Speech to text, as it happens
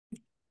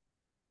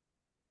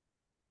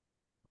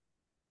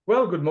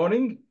Well, good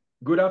morning,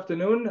 good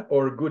afternoon,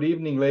 or good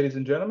evening, ladies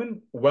and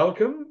gentlemen.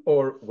 Welcome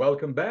or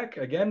welcome back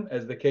again,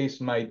 as the case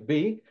might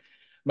be.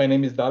 My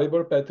name is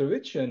Dalibor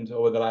Petrovic, and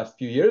over the last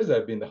few years,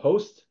 I've been the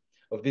host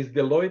of these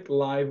Deloitte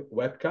Live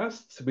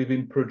webcasts we've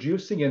been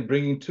producing and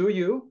bringing to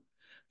you.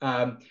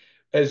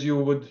 As you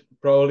would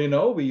probably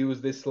know, we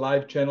use this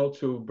live channel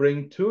to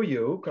bring to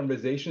you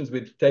conversations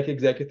with tech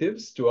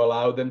executives to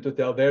allow them to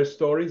tell their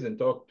stories and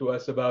talk to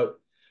us about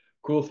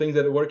cool things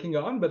that they're working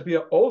on. But we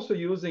are also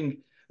using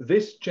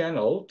this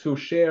channel to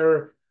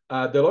share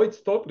Deloitte's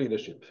thought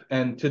leadership.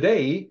 And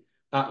today,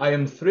 I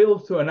am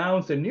thrilled to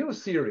announce a new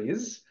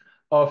series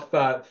of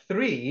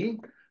three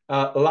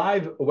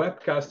live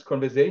webcast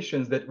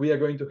conversations that we are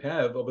going to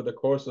have over the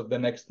course of the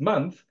next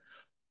month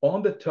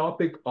on the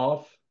topic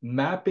of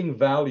mapping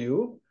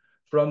value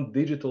from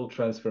digital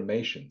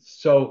transformations.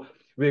 So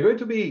we're going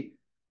to be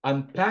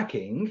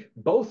unpacking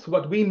both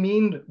what we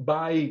mean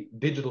by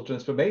digital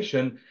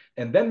transformation,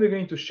 and then we're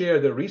going to share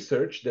the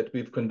research that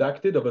we've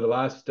conducted over the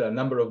last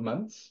number of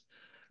months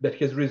that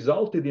has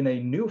resulted in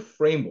a new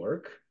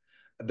framework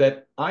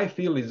that I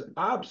feel is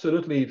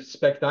absolutely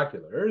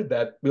spectacular,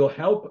 that will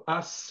help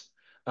us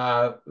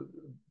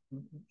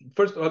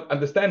first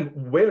understand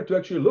where to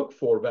actually look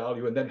for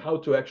value and then how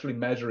to actually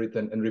measure it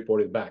and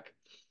report it back.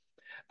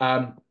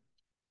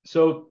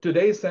 So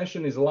today's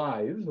session is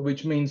live,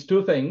 which means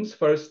two things.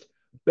 First,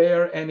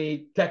 bear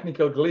any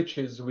technical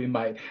glitches we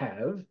might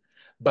have.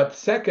 But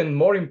second,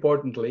 more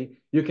importantly,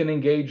 you can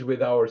engage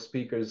with our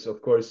speakers, of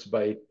course,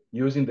 by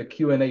using the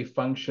Q&A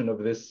function of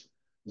this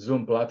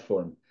Zoom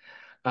platform.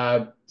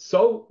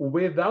 So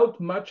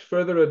without much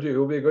further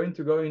ado, we're going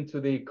to go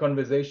into the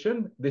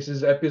conversation. This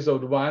is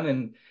episode 1.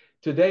 And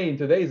today, in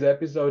today's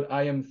episode,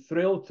 I am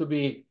thrilled to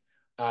be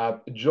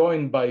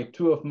joined by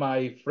two of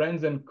my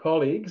friends and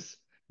colleagues,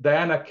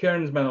 Diana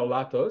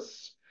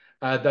Kearns-Manolatos.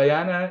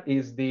 Diana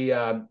is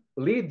the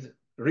lead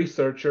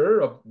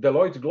researcher of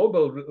Deloitte's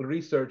global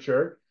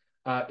researcher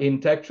in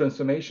tech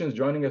transformations,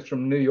 joining us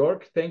from New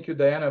York. Thank you,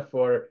 Diana,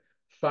 for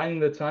finding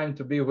the time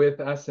to be with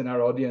us and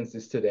our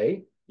audiences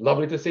today.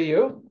 Lovely to see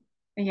you.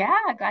 Yeah,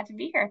 glad to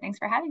be here. Thanks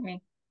for having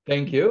me.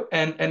 Thank you.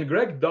 And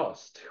Greg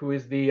Dost, who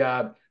is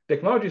the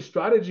technology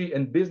strategy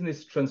and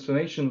business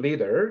transformation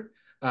leader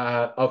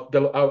out of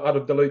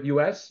Deloitte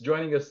US,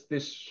 joining us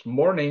this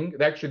morning,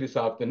 actually this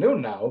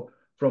afternoon now,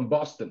 from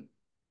Boston.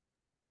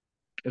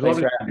 It's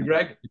lovely to see you,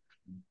 Greg.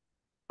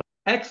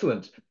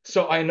 Excellent.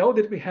 So I know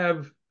that we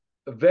have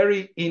a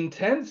very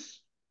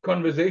intense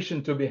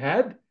conversation to be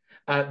had.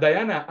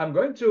 Diana, I'm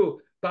going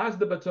to pass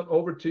the baton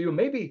over to you.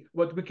 Maybe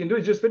what we can do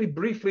is just very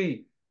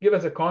briefly give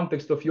us a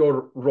context of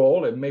your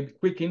role and maybe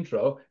quick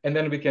intro, and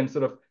then we can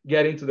sort of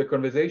get into the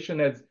conversation.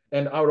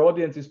 And our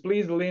audiences,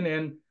 please lean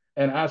in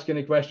and ask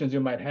any questions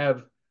you might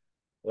have.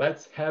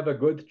 Let's have a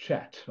good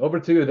chat. Over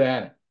to you,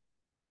 Diana.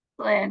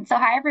 Excellent. So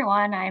hi,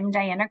 everyone. I'm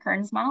Diana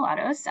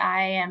Kearns-Manolatos.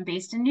 I am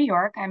based in New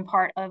York. I'm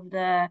part of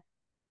the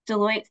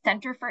Deloitte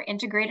Center for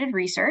Integrated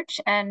Research.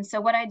 And so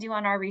what I do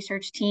on our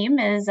research team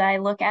is I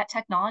look at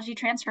technology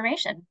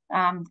transformation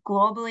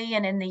globally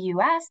and in the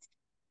US,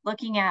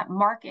 looking at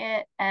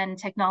market and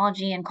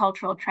technology and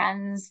cultural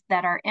trends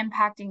that are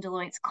impacting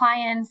Deloitte's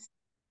clients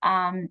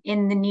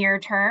in the near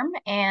term.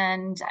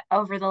 And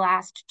over the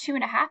last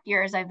 2.5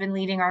 years, I've been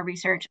leading our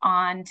research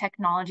on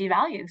technology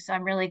value. So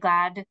I'm really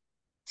glad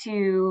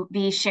to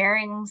be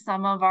sharing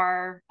some of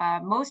our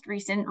most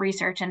recent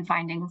research and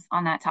findings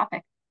on that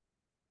topic.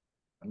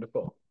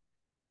 Wonderful.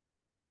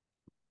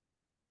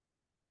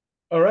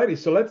 All righty,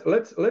 so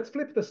let's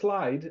flip the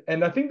slide,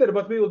 and I think that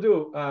what we will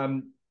do,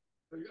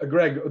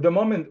 Greg, the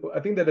moment I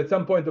think that at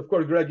some point, of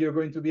course, Greg, you're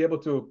going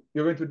to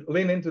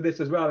lean into this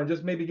as well, and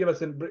just maybe give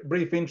us a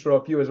brief intro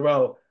of you as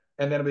well,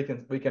 and then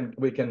we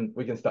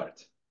can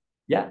start.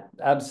 Yeah,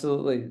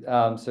 absolutely.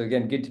 So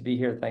again, good to be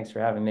here. Thanks for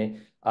having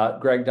me.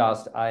 Greg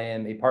Dost. I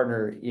am a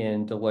partner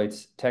in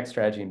Deloitte's tech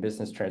strategy and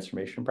business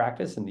transformation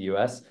practice in the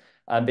US.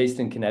 I'm based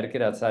in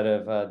Connecticut outside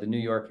of the New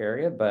York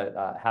area, but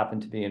happen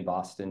to be in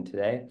Boston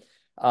today.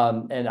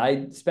 And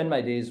I spend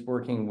my days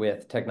working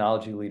with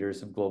technology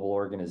leaders of global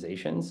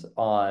organizations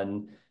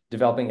on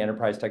developing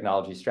enterprise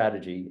technology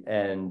strategy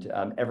and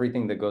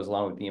everything that goes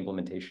along with the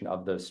implementation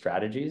of those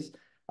strategies.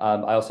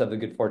 I also have the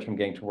good fortune of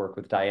getting to work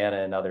with Diana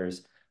and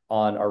others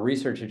on our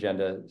research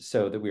agenda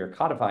so that we are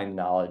codifying the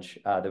knowledge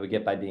that we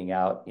get by being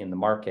out in the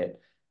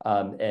market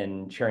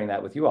and sharing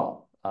that with you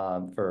all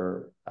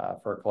for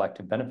a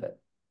collective benefit.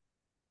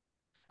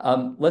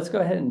 Let's go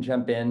ahead and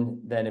jump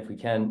in then if we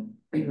can.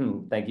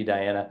 Thank you,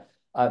 Diana.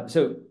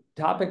 So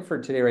topic for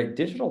today, right?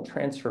 Digital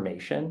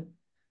transformation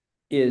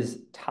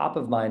is top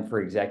of mind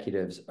for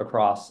executives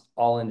across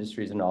all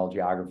industries and all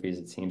geographies,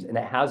 it seems, and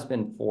it has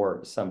been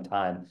for some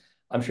time.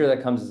 I'm sure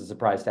that comes as a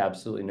surprise to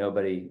absolutely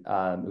nobody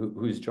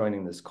who's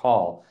joining this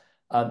call.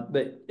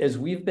 But as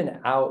we've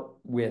been out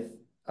with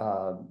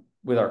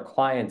our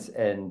clients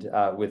and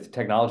with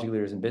technology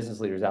leaders and business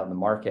leaders out in the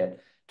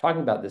market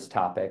talking about this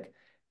topic,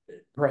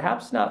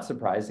 perhaps not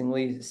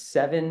surprisingly,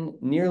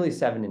 nearly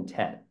 7 in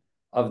 10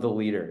 of the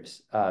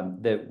leaders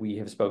that we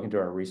have spoken to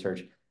in our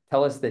research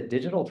tell us that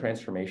digital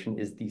transformation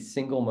is the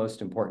single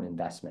most important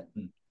investment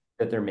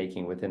that they're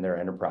making within their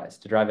enterprise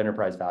to drive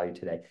enterprise value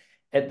today.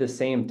 At the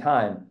same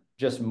time,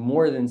 just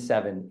more than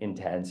 7 in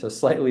 10, so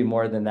slightly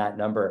more than that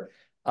number,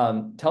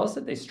 tell us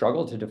that they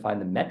struggle to define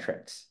the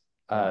metrics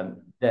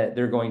that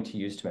they're going to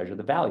use to measure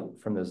the value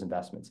from those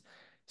investments.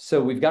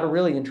 So we've got a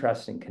really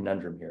interesting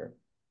conundrum here,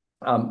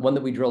 one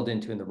that we drilled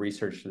into in the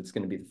research that's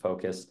going to be the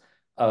focus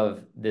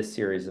of this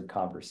series of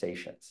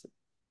conversations.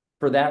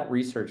 For that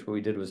research, what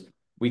we did was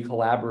we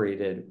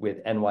collaborated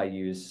with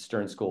NYU's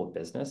Stern School of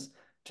Business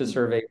to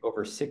survey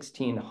over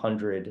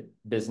 1,600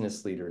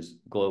 business leaders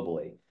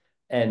globally.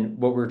 And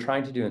what we're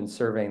trying to do in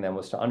surveying them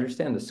was to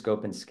understand the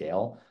scope and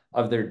scale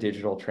of their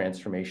digital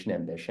transformation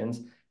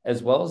ambitions,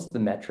 as well as the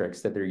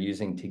metrics that they're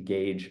using to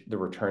gauge the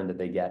return that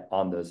they get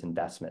on those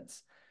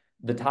investments.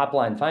 The top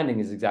line finding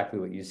is exactly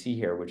what you see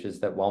here, which is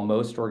that while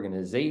most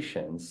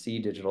organizations see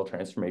digital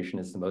transformation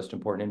as the most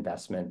important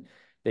investment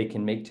they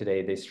can make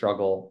today, they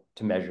struggle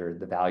to measure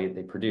the value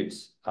they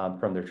produce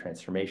from their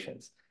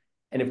transformations.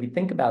 And if we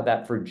think about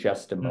that for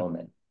just a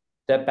moment,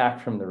 step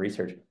back from the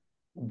research,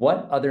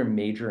 what other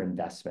major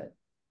investment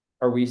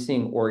are we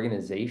seeing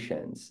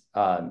organizations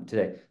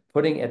today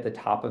putting at the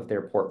top of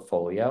their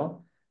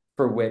portfolio,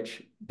 for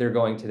which they're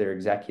going to their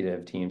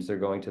executive teams, they're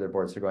going to their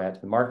boards, they're going out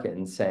to the market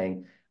and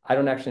saying, I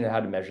don't actually know how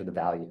to measure the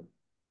value.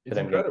 It's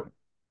incredible.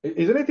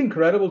 Isn't it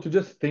incredible to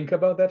just think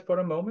about that for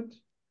a moment?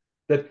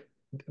 That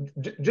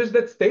just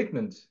that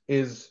statement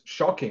is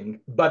shocking,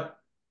 but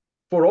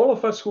for all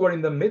of us who are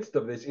in the midst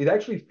of this, it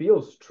actually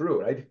feels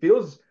true, right? It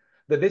feels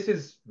that this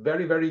is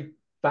very, very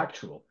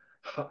factual.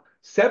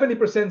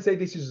 70% say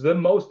this is the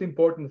most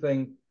important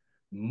thing.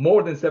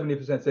 More than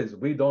 70% says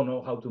we don't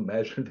know how to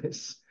measure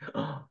this.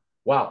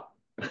 Wow.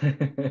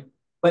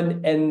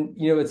 And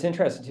you know, what's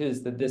interesting too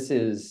is that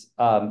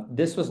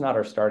this was not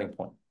our starting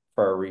point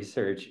for our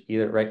research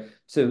either, right?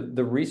 So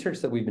the research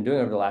that we've been doing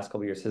over the last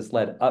couple of years has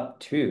led up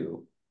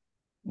to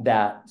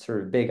that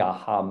sort of big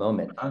aha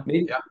moment.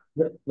 Maybe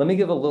let me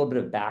give a little bit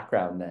of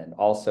background then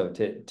also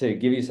to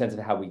give you a sense of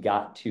how we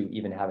got to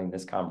even having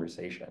this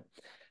conversation.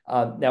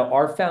 Now,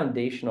 our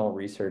foundational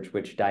research,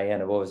 which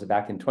Diana, what was it,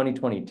 back in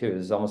 2022,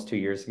 this is almost 2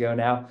 years ago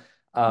now,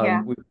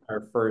 we did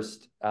our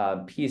first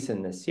piece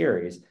in this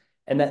series.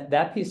 And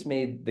that piece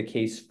made the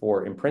case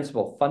for, in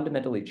principle,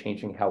 fundamentally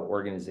changing how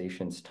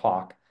organizations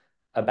talk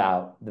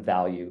about the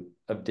value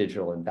of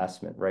digital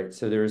investment, right?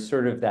 So there was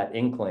sort of that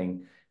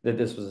inkling that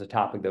this was a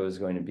topic that was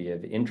going to be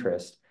of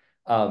interest.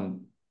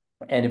 And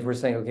if we're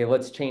saying, okay,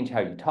 let's change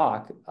how you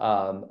talk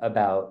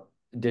about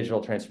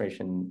digital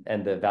transformation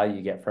and the value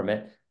you get from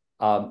it,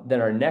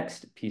 then our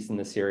next piece in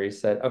the series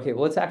said, okay,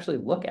 well, let's actually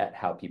look at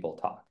how people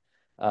talk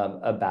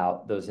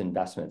about those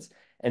investments.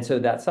 And so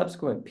that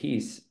subsequent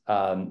piece,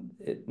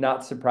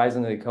 not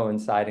surprisingly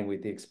coinciding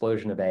with the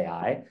explosion of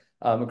AI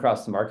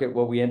across the market,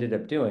 what we ended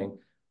up doing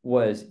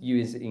was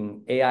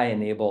using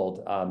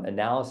AI-enabled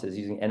analysis,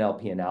 using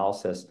NLP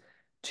analysis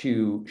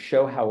to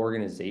show how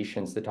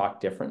organizations that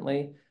talk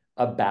differently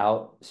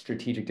about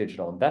strategic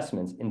digital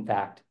investments, in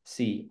fact,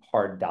 see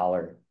hard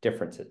dollar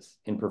differences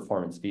in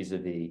performance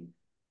vis-a-vis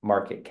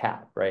market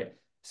cap, right?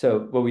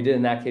 So what we did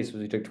in that case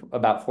was we took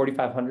about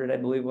 4,500, I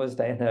believe was,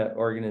 Diana,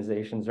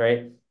 organizations,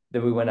 right?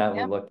 That we went out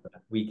and we looked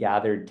at. We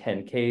gathered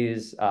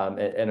 10Ks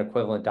and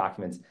equivalent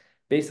documents,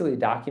 basically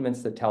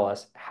documents that tell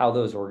us how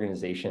those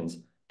organizations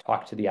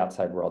talk to the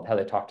outside world, how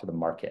they talk to the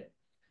market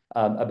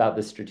about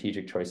the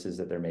strategic choices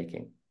that they're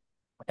making.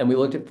 And we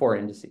looked at 4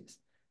 indices.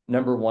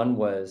 Number 1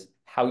 was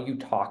how you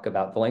talk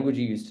about the language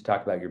you use to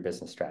talk about your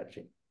business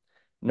strategy.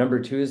 Number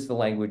 2 is the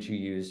language you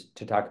use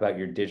to talk about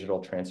your digital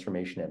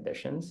transformation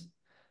ambitions.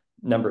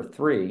 Number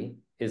 3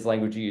 is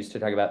language you use to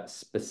talk about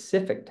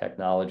specific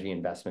technology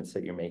investments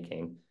that you're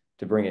making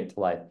to bring it to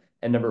life.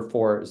 And number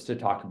 4 is to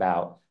talk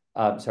about,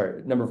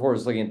 number 4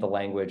 is looking at the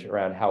language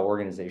around how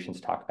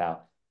organizations talk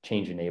about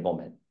change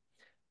enablement.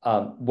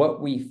 What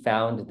we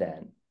found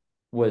then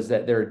was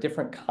that there are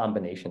different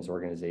combinations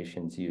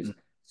organizations use.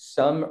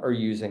 Some are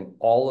using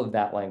all of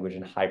that language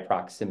in high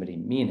proximity,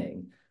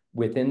 meaning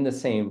within the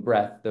same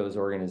breath, those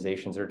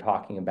organizations are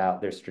talking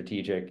about their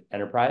strategic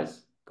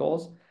enterprise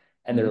goals,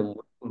 and they're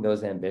linking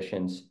those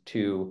ambitions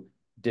to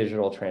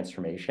digital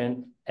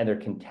transformation, and they're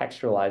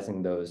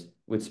contextualizing those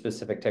with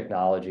specific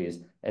technologies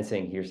and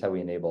saying, here's how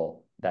we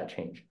enable that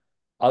change.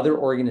 Other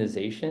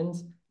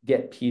organizations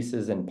get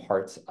pieces and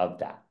parts of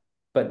that,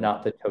 but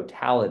not the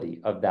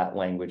totality of that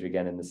language,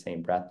 again, in the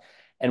same breath.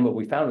 And what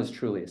we found was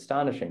truly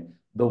astonishing.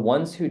 The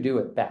ones who do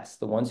it best,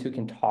 the ones who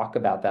can talk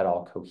about that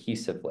all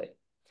cohesively,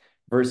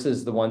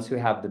 versus the ones who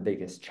have the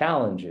biggest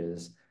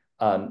challenges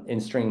in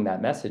stringing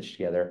that message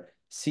together,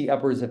 see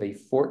upwards of a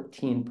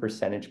 14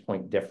 percentage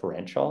point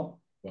differential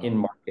in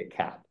market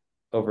cap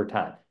over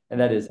time. And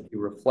that is a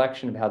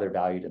reflection of how they're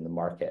valued in the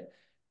market.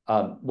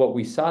 What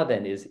we saw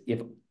then is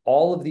if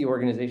all of the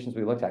organizations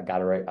we looked at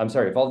got it right,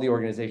 if all the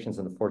organizations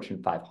in the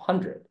Fortune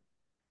 500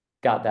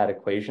 got that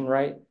equation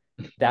right,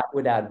 that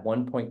would add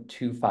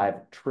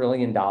 $1.25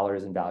 trillion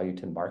in value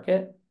to the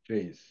market.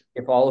 Jeez.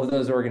 If all of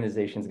those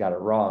organizations got it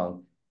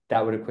wrong,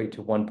 that would equate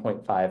to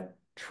 $1.5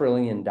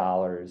 trillion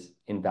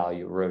in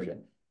value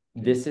erosion.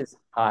 This is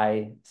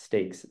high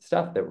stakes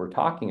stuff that we're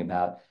talking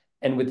about.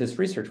 And with this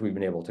research, we've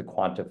been able to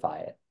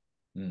quantify it.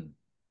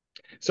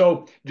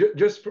 So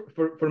just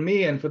for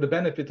me and for the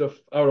benefit of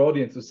our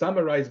audience, to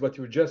summarize what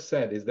you just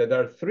said, is that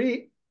there are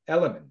three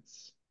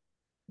elements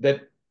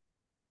that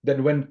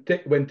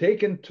when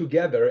taken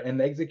together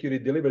and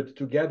executed, delivered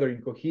together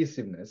in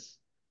cohesiveness,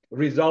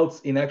 results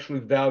in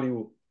actually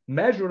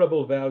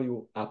measurable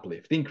value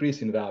uplift,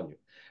 increase in value.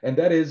 And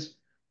that is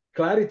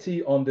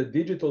clarity on the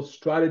digital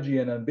strategy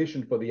and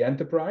ambition for the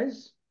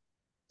enterprise.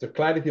 So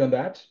clarity on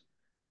that.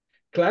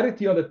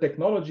 Clarity on the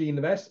technology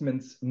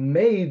investments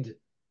made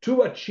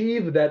to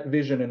achieve that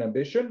vision and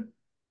ambition,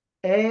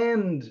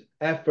 and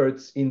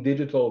efforts in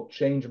digital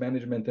change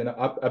management and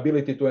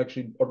ability to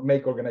actually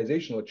make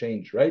organizational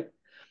change, right?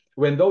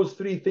 When those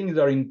three things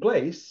are in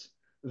place,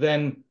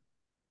 then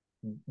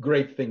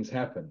great things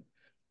happen.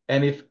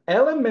 And if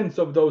elements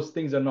of those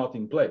things are not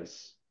in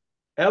place,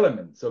 then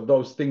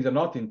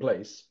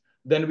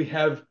we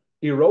have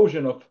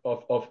erosion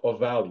of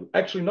value.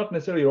 Actually, not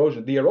necessarily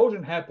erosion. The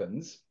erosion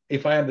happens,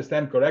 if I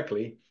understand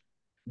correctly,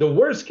 the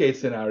worst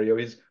case scenario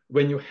is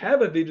when you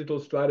have a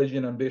digital strategy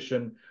and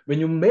ambition, when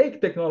you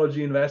make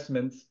technology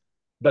investments,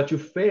 but you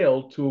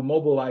fail to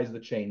mobilize the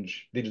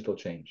change, digital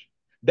change.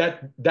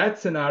 That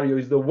scenario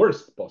is the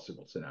worst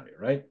possible scenario,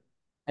 right?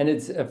 And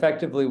it's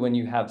effectively when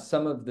you have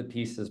some of the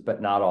pieces,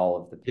 but not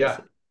all of the pieces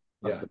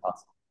of the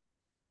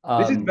puzzle.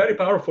 This is very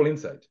powerful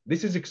insight.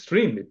 This is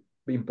extremely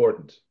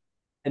important.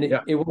 And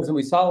it wasn't,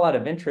 we saw a lot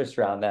of interest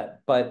around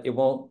that, but it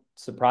won't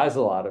surprise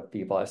a lot of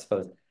people, I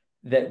suppose,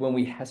 that when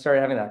we started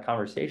having that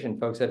conversation,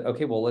 folks said,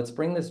 okay, well, let's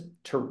bring this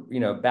to,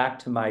 back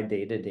to my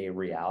day-to-day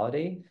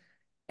reality.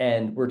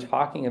 And we're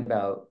talking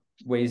about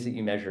ways that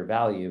you measure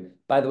value.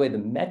 By the way, the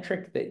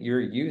metric that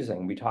you're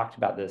using, we talked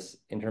about this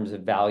in terms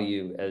of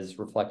value as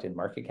reflected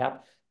market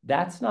cap.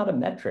 That's not a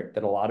metric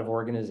that a lot of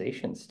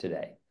organizations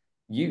today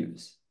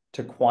use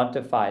to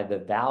quantify the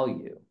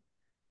value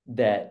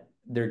that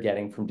they're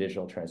getting from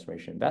digital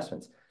transformation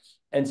investments.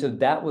 And so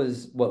that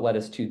was what led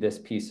us to this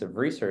piece of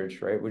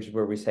research, right? Which is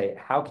where we say,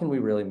 how can we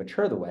really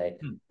mature the way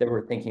that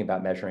we're thinking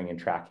about measuring and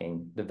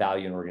tracking the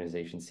value an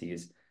organization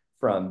sees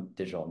from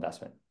digital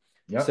investment?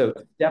 Yep. So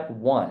step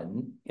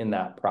one in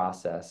that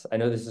process, I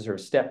know this is sort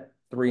of step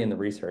 3 in the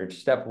research,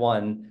 step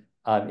 1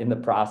 in the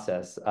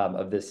process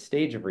of this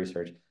stage of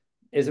research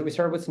is that we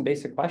started with some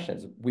basic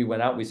questions. We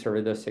went out, we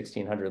surveyed those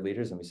 1,600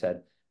 leaders and we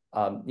said,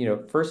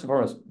 first and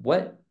foremost,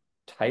 what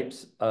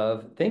types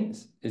of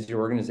things is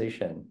your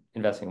organization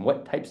investing in?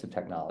 What types of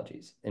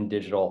technologies and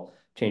digital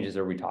changes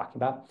are we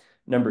talking about?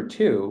 Number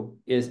 2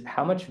 is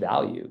how much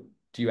value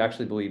do you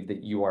actually believe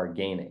that you are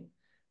gaining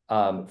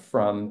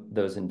from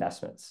those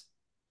investments?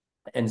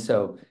 And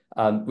so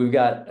we've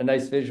got a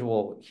nice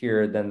visual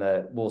here then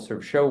that will sort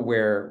of show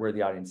where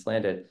the audience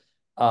landed.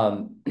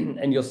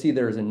 And you'll see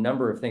there's a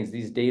number of things.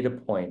 These data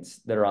points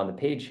that are on the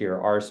page here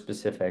are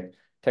specific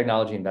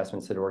technology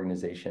investments that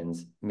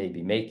organizations may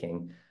be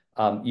making.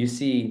 You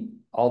see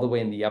all the way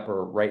in the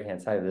upper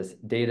right-hand side of this,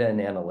 data and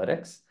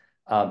analytics,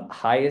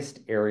 highest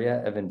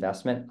area of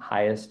investment,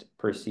 highest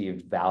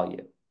perceived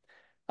value.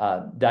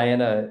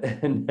 Diana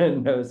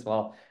knows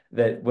well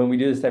that when we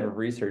do this type of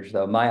research,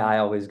 though, my eye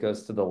always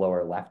goes to the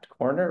lower left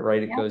corner,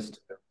 right? It goes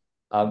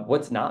to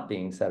what's not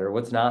being said or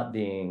what's not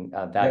being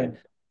valued.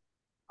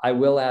 I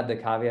will add the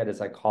caveat as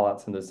I call out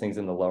some of those things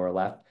in the lower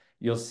left.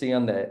 You'll see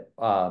on the,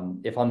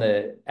 if on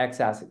the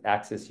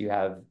x-axis you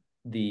have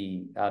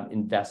the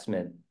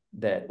investment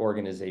that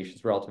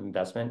organizations, relative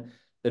investment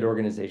that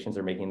organizations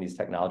are making in these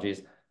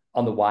technologies.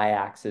 On the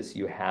y-axis,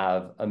 you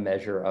have a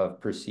measure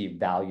of perceived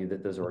value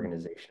that those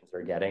organizations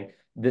are getting.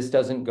 This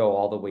doesn't go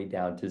all the way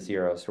down to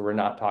 0. So we're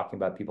not talking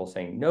about people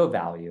saying no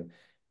value.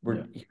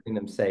 We're hearing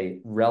them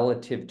say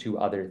relative to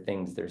other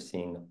things, they're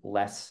seeing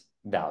less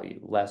value,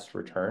 less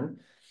return.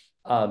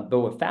 But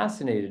what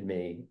fascinated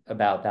me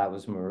about that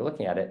was when we were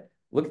looking at it,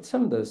 look at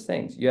some of those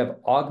things. You have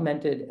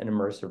augmented and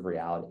immersive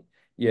reality.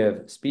 You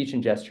have speech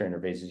and gesture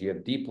interfaces. You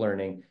have deep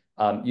learning.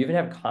 You even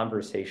have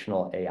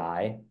conversational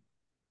AI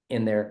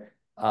in there.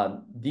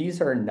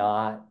 These are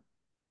not,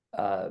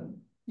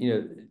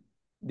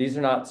 these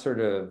are not sort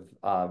of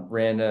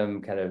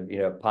random kind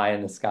of, pie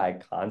in the sky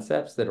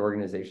concepts that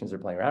organizations are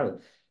playing around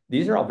with.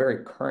 These are all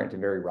very current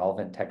and very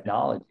relevant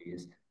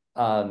technologies,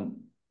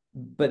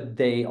 but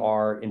they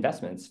are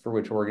investments for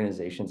which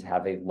organizations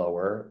have a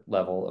lower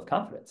level of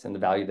confidence in the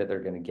value that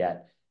they're going to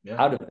get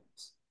out of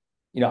this.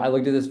 I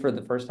looked at this for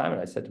the first time and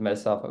I said to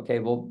myself, okay,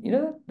 well,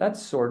 that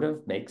sort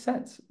of makes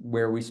sense.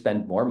 Where we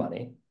spend more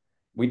money,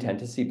 we tend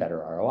to see better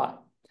ROI.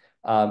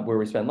 Where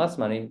we spend less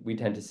money, we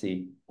tend to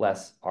see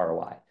less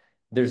ROI.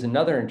 There's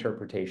another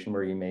interpretation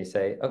where you may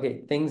say,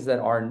 okay, things that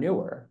are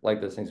newer,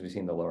 like those things we see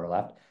in the lower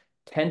left,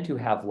 tend to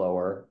have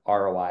lower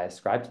ROI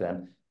ascribed to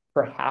them,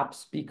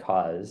 perhaps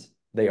because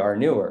they are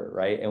newer,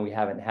 right? And we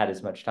haven't had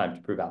as much time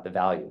to prove out the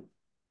value.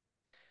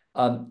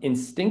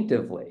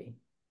 Instinctively,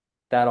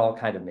 that all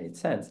kind of made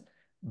sense.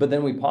 But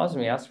then we pause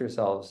and we ask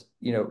ourselves,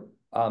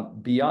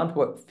 beyond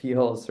what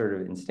feels sort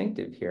of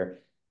instinctive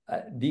here,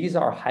 these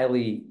are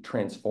highly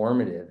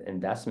transformative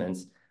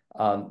investments,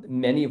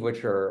 many of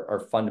which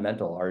are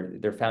fundamental,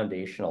 they're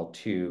foundational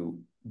to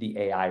the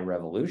AI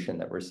revolution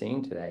that we're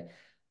seeing today.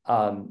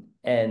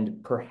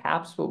 And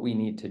perhaps what we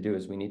need to do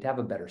is we need to have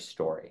a better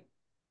story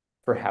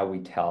for how we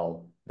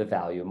tell the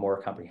value, a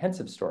more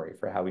comprehensive story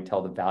for how we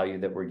tell the value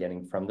that we're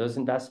getting from those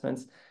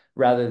investments,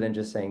 rather than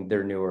just saying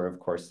they're newer, of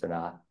course they're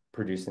not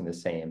producing the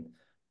same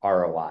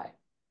ROI.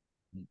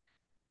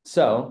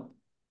 So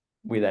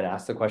we then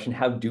ask the question,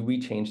 how do we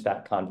change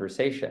that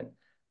conversation?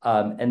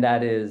 And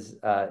that is,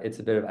 it's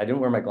a bit of, I didn't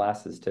wear my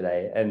glasses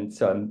today, and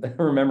so I'm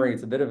remembering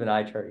it's a bit of an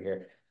eye chart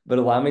here, but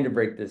allow me to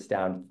break this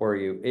down for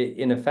you.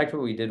 In effect,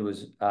 what we did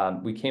was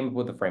we came up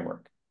with a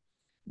framework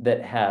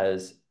that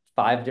has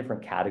 5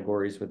 different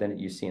categories within it.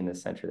 You see in the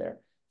center there: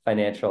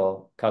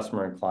 financial,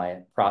 customer and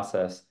client,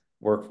 process,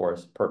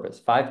 workforce, purpose.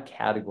 5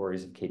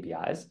 categories of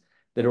KPIs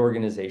that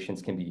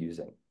organizations can be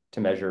using to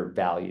measure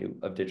value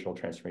of digital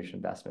transformation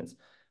investments.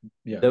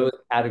 Yeah. Those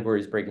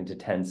categories break into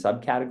 10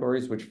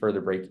 subcategories, which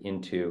further break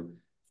into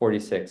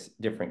 46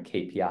 different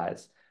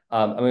KPIs.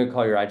 I'm going to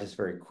call your eye just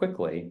very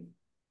quickly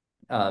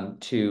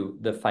to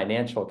the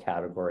financial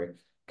category,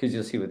 because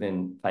you'll see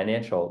within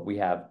financial, we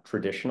have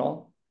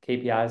traditional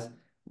KPIs,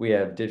 we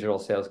have digital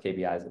sales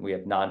KPIs, and we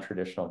have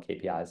non-traditional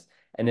KPIs.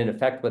 And in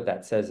effect, what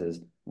that says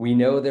is we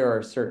know there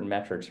are certain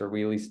metrics, or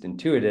we at least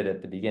intuited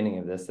at the beginning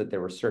of this, that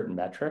there were certain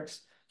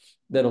metrics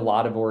that a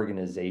lot of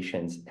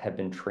organizations have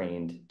been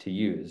trained to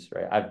use,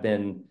 right? I've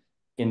been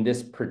in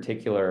this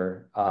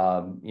particular,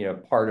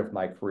 part of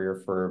my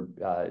career for,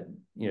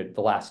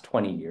 the last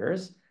 20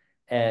 years,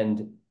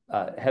 and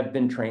have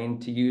been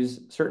trained to use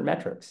certain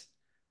metrics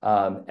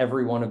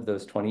every one of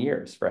those 20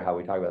 years for how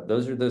we talk about it.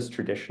 Those are those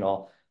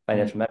traditional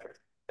financial metrics.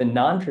 The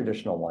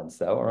non-traditional ones,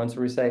 though, are ones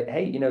where we say,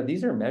 hey,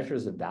 these are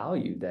measures of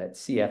value that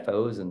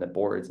CFOs and the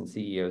boards and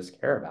CEOs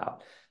care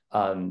about.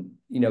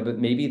 But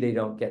maybe they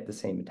don't get the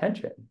same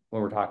attention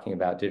when we're talking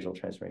about digital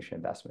transformation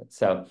investments.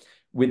 So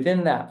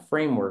within that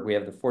framework, we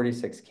have the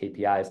 46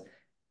 KPIs,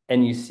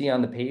 and you see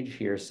on the page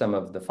here some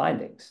of the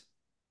findings.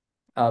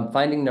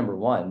 Finding number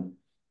 1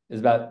 is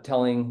about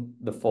telling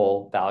the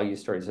full value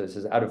story. So it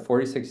says out of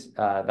 46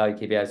 value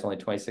KPIs, only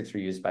 26 are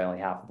used by only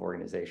half of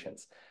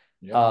organizations.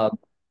 Yep.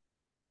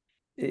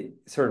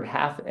 Sort of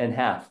half and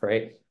half,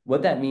 right?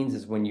 What that means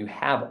is when you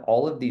have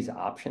all of these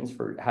options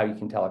for how you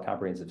can tell a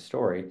comprehensive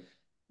story,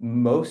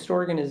 most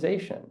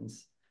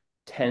organizations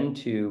tend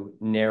to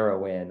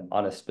narrow in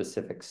on a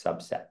specific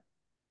subset.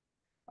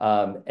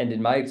 And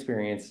in my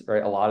experience,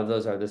 right, a lot of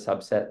those are the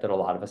subset that a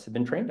lot of us have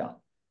been trained on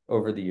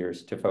over the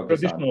years to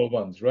focus on. Traditional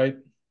ones, right?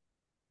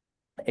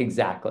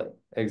 Exactly.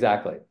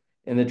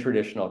 In the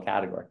traditional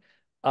category.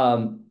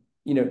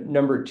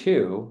 Number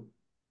 2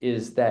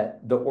 is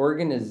that the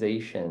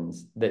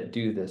organizations that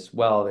do this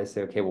well, they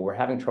say, okay, well, we're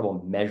having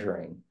trouble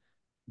measuring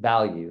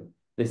value.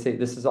 They say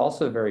this is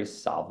also a very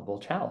solvable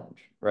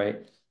challenge,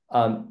 right?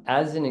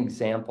 As an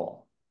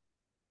example,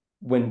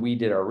 when we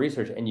did our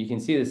research, and you can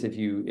see this if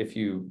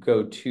you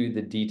go to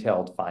the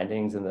detailed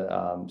findings in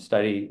the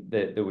study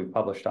that we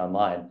published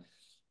online,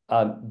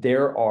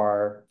 there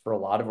are, for a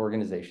lot of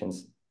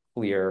organizations,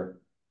 clear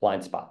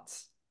blind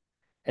spots.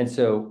 And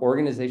so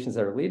organizations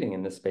that are leading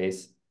in this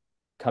space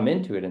come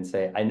into it and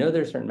say, I know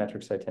there's certain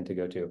metrics I tend to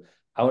go to.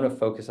 I want to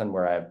focus on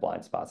where I have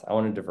blind spots. I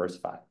want to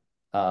diversify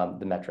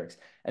the metrics.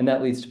 And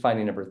that leads to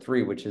finding number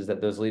 3, which is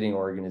that those leading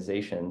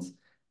organizations,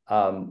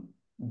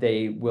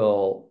 they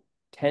will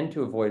tend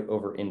to avoid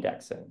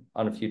over-indexing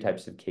on a few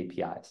types of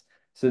KPIs.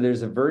 So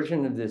there's a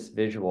version of this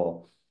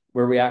visual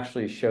where we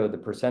actually show the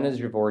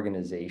percentage of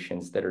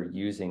organizations that are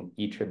using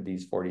each of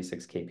these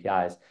 46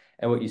 KPIs.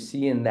 And what you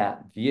see in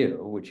that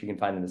view, which you can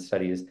find in the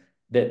study, is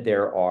that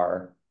there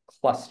are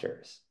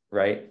clusters,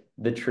 right?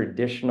 The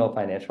traditional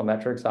financial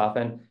metrics,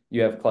 often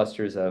you have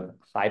clusters of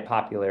high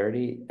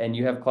popularity and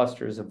you have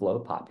clusters of low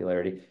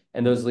popularity.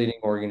 And those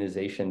leading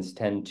organizations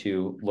tend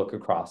to look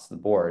across the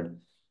board.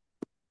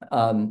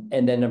 And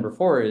then number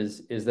 4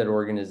 is that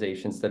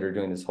organizations that are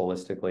doing this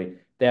holistically,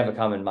 they have a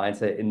common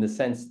mindset in the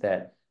sense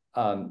that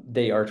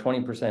they are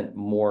 20%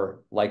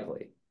 more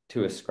likely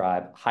to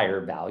ascribe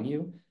higher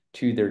value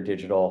to their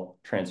digital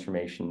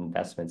transformation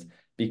investments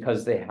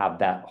because they have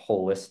that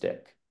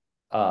holistic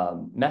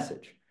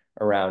message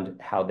around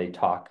how they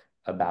talk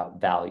about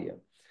value.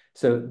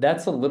 So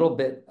that's a little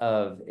bit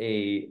of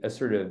a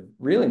sort of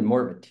really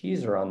more of a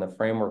teaser on the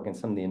framework and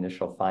some of the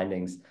initial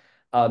findings.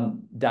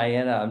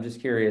 Diana, I'm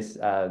just curious,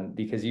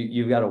 because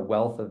you've got a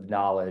wealth of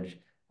knowledge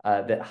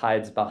that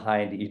hides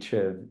behind each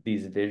of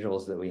these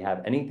visuals that we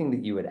have. Anything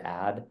that you would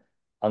add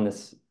on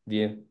this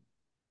view?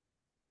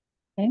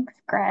 Thanks,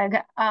 Greg.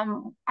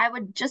 I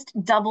would just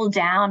double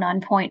down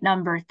on point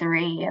number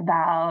 3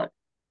 about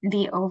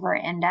the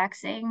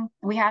over-indexing.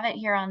 We have it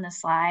here on the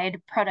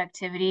slide.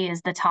 Productivity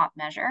is the top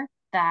measure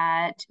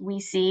that we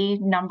see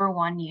number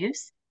 1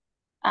 use.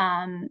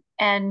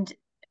 And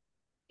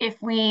if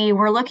we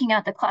were looking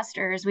at the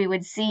clusters, we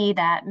would see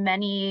that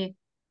many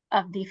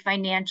of the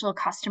financial,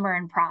 customer,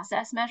 and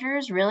process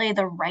measures, really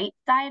the right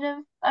side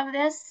of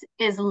this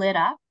is lit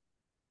up.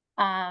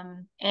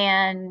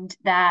 and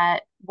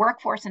that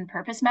workforce and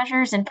purpose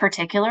measures in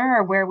particular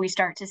are where we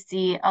start to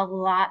see a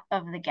lot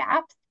of the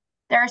gaps.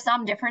 There are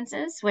some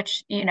differences,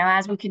 which,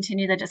 as we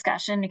continue the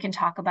discussion, we can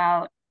talk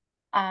about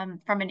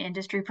from an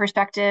industry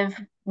perspective,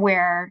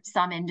 where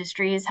some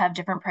industries have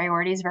different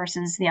priorities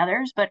versus the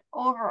others. But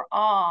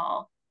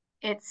overall,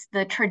 it's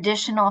the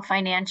traditional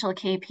financial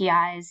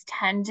KPIs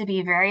tend to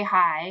be very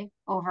high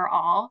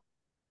overall.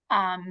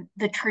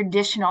 The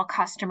traditional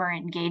customer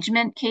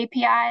engagement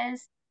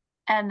KPIs,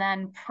 and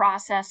then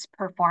process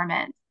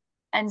performance.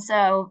 And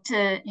so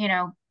to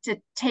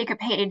take a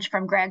page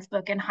from Greg's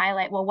book and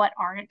highlight, well, what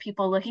aren't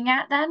people looking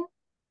at then?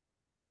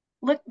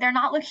 Look, they're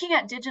not looking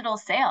at digital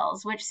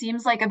sales, which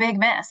seems like a big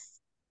miss.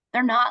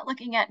 They're not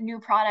looking at new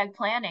product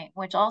planning,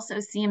 which also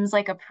seems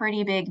like a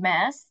pretty big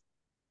miss.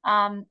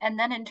 And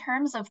then in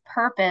terms of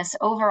purpose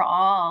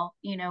overall,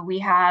 we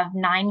have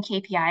 9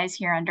 KPIs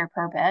here under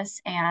purpose.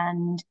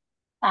 And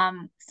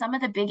some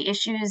of the big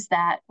issues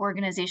that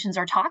organizations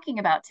are talking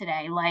about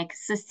today, like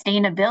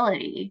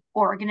sustainability,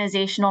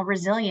 organizational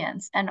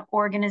resilience, and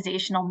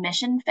organizational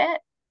mission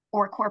fit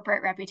or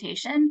corporate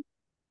reputation,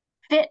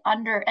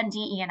 and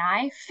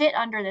DE&I fit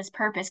under this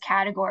purpose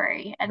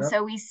category. And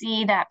so we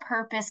see that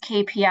purpose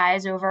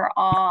KPIs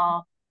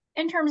overall,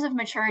 in terms of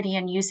maturity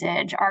and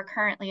usage, are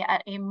currently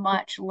at a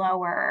much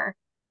lower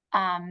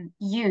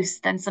use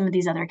than some of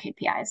these other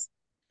KPIs.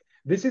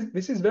 This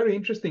is very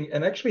interesting.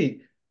 And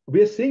actually,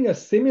 we're seeing a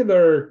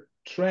similar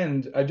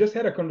trend. I just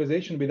had a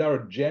conversation with our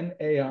Gen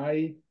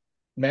AI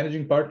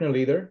managing partner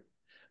leader.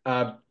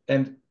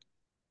 And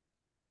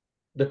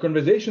the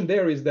conversation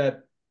there is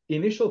that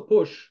initial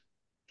push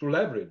to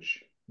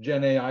leverage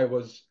Gen AI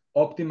was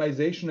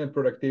optimization and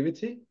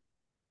productivity.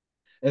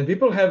 And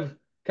people have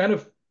kind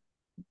of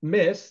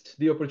missed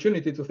the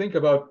opportunity to think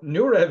about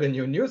new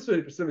revenue, new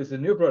services,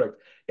 new products.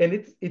 And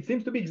it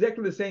seems to be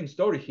exactly the same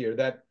story here,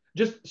 that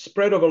just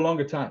spread over a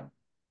longer time.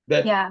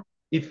 That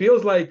it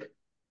feels like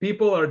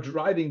people are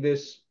driving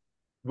this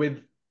with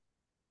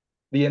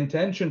the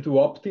intention to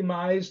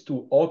optimize,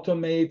 to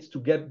automate, to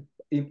get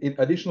in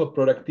additional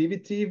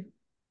productivity,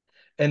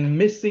 and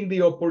missing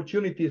the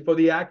opportunity for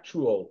the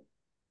actual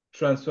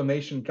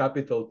transformation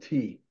capital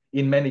T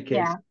in many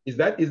cases.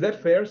 Yeah. Is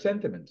that fair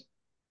sentiment?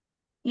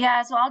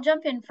 Yeah, so I'll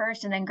jump in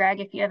first, and then Greg,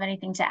 if you have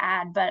anything to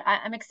add. But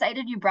I'm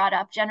excited you brought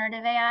up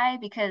generative AI,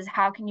 because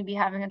how can you be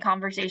having a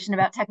conversation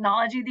about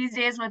technology these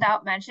days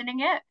without mentioning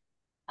it?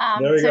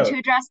 So to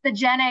address the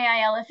Gen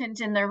AI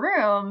elephant in the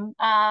room,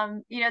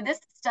 this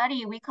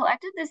study, we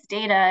collected this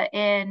data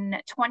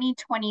in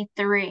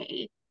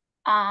 2023,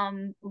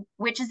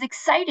 which is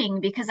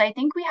exciting because I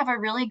think we have a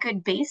really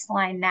good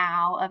baseline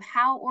now of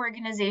how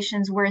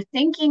organizations were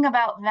thinking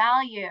about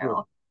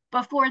value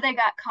before they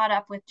got caught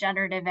up with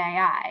generative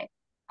AI.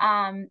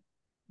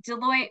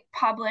 Deloitte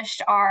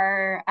published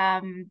our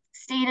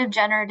State of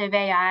Generative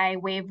AI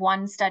Wave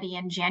 1 study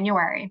in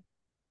January.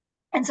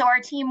 And so our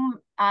team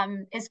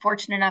is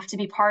fortunate enough to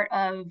be part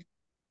of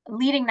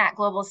leading that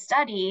global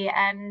study.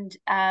 And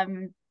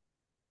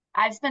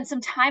I've spent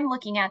some time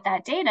looking at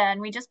that data, and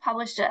we just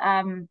published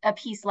a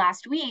piece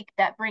last week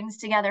that brings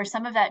together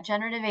some of that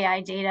generative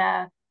AI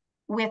data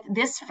with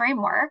this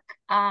framework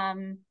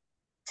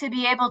to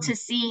be able to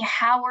see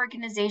how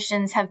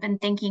organizations have been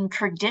thinking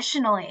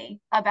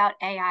traditionally about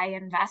AI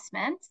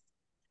investments.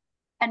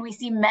 And we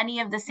see many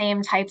of the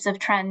same types of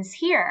trends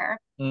here.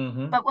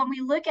 But when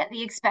we look at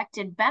the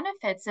expected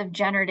benefits of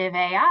generative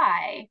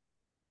AI,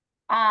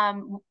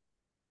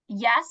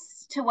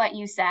 yes to what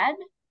you said.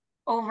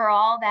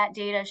 Overall, that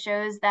data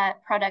shows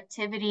that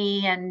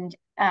productivity and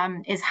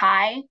is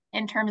high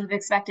in terms of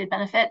expected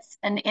benefits,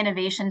 and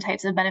innovation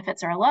types of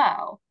benefits are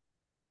low.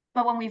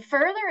 But when we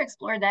further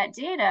explored that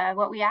data,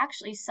 what we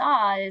actually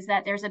saw is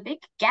that there's a big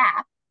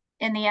gap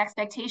in the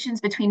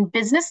expectations between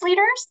business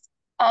leaders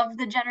of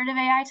the generative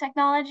AI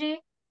technology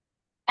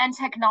and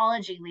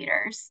technology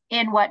leaders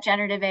in what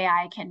generative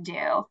AI can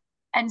do.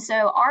 And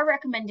so our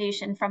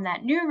recommendation from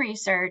that new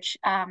research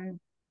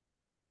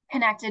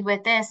connected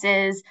with this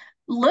is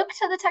look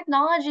to the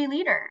technology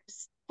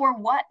leaders for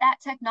what that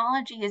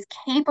technology is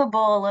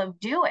capable of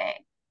doing,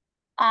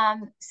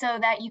 so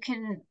that you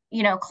can,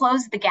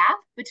 close the gap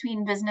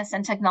between business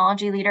and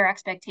technology leader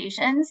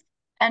expectations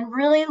and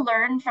really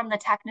learn from the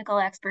technical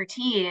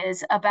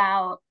expertise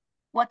about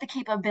what the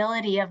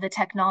capability of the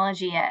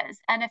technology is.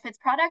 And if it's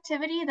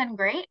productivity, then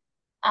great.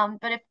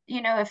 But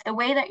if the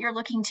way that you're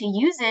looking to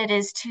use it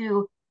is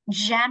to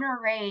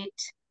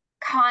generate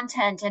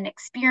content and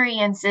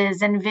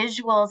experiences and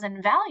visuals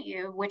and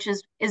value, which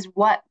is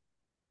what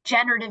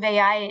generative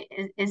AI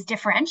is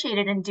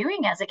differentiated in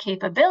doing as a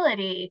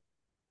capability,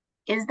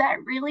 is that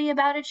really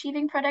about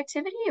achieving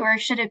productivity, or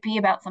should it be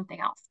about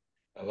something else?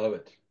 I love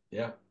it.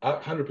 Yeah,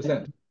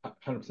 100%.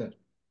 100%.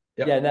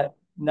 Yeah,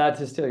 not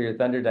to steal your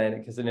thunder, Diana,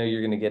 because I know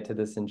you're going to get to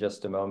this in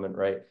just a moment,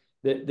 right?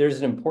 There's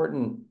an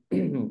important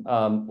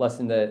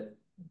lesson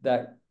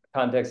that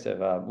context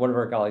of one of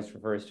our colleagues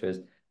refers to as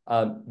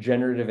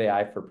generative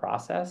AI for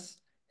process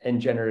and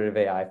generative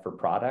AI for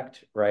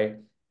product, right?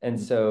 And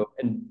so,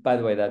 and by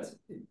the way,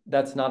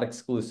 that's not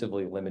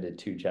exclusively limited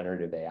to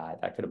generative AI.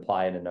 That could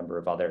apply in a number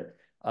of other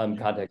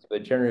contexts.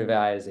 But generative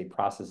AI is a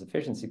process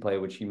efficiency play,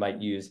 which you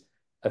might use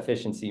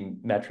efficiency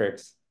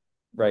metrics,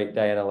 right,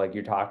 Diana, like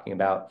you're talking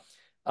about,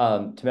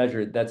 to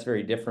measure. That's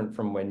very different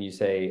from when you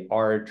say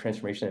our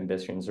transformation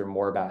ambitions are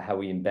more about how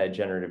we embed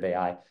generative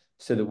AI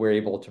so that we're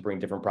able to bring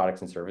different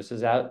products and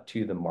services out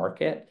to the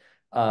market.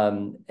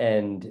 And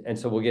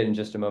so we'll get in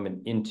just a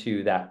moment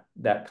into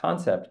that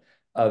concept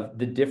of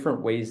the different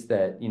ways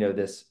that,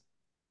 this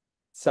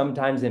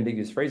sometimes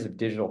ambiguous phrase of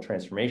digital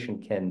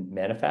transformation can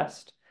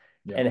manifest,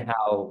 and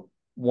how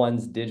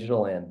one's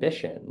digital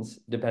ambitions,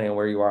 depending on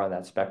where you are on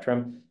that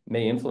spectrum,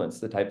 may influence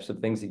the types of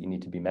things that you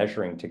need to be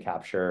measuring to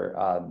capture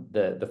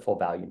the full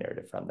value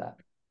narrative from that.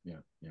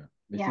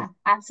 Yeah,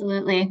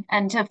 absolutely.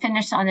 And to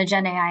finish on the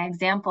Gen AI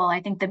example, I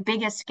think the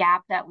biggest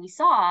gap that we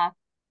saw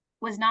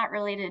was not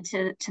related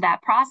to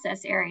that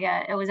process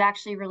area. It was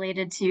actually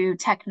related to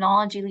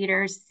technology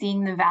leaders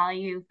seeing the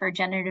value for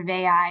generative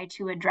AI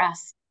to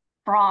address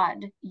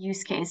fraud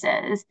use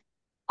cases,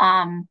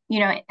 and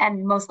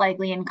most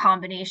likely in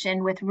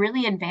combination with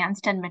really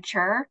advanced and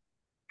mature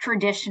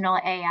traditional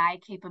AI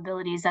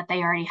capabilities that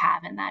they already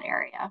have in that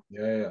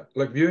area.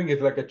 Like viewing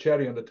it like a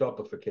cherry on the top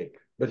of a cake,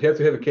 but you have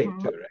to have a cake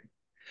too, right?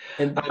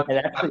 And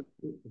actually,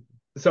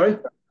 sorry?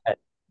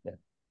 Yeah.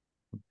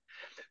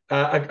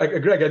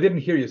 Greg, I didn't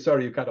hear you.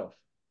 Sorry, you cut off.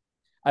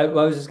 I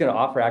was just going to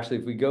offer, actually,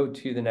 if we go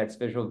to the next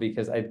visual,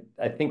 because I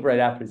think right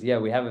after this,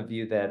 we have a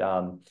view that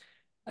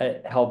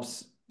it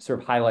helps sort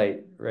of highlight,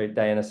 right,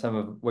 Diana, some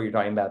of what you're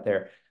talking about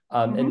there.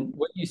 And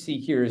what you see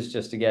here is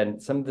just, again,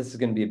 some of this is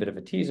going to be a bit of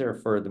a teaser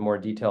for the more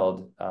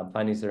detailed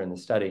findings that are in the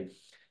study.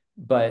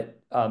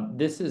 But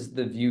this is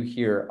the view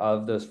here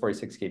of those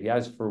 46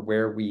 KPIs for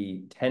where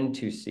we tend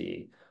to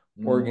see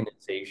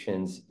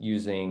organizations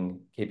using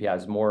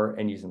KPIs more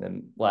and using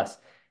them less.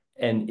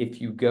 And if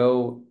you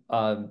go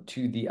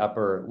to the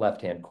upper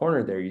left-hand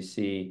corner there, you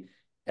see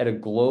at a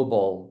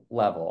global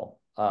level,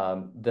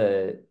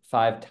 the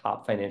 5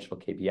 top financial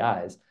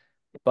KPIs,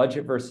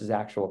 budget versus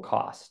actual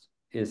cost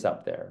is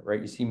up there,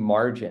 right? You see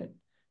margin,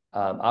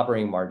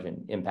 operating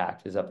margin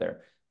impact is up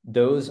there.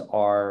 Those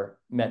are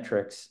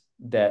metrics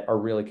that are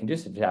really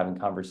conducive to having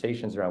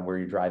conversations around where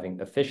you're driving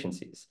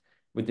efficiencies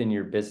within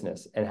your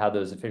business and how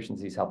those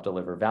efficiencies help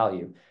deliver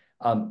value.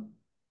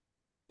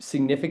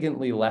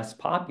 Significantly less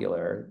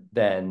popular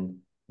than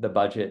the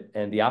budget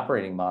and the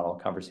operating model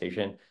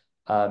conversation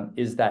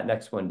is that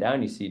next one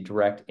down. You see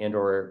direct and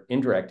or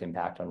indirect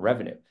impact on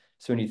revenue.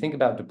 So when you think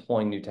about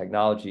deploying new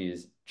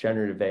technologies,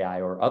 generative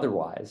AI or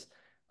otherwise,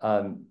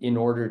 in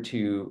order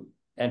to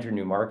enter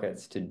new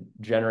markets, to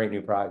generate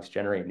new products,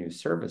 generate new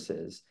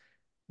services,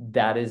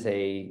 that is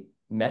a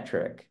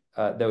metric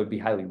that would be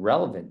highly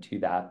relevant to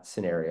that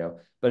scenario,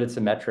 but it's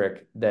a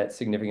metric that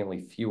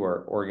significantly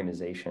fewer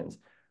organizations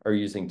are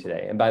using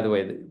today. And by the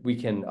way, we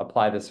can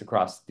apply this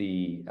across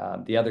the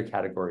other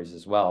categories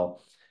as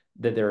well,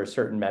 that there are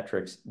certain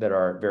metrics that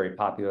are very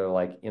popular,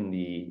 like on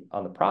the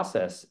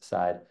process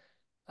side,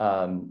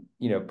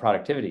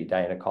 productivity,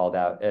 Diana called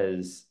out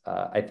as,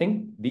 I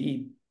think,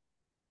 the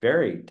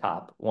very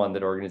top one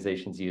that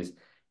organizations use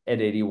at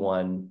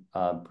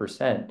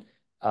 81%.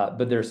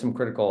 But there's some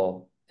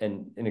critical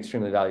and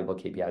extremely valuable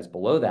KPIs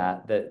below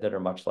that are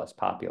much less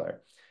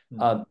popular.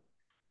 Now,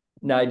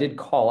 I did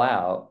call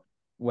out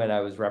when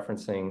I was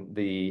referencing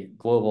the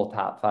global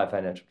top 5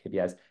 financial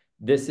KPIs,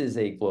 this is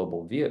a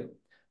global view.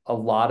 A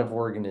lot of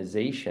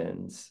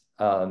organizations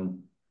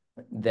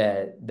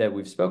that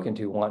we've spoken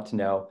to want to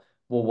know,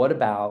 well, what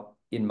about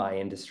in my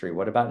industry?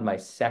 What about in my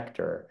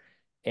sector?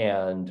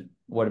 And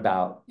what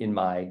about in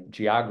my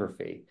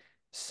geography?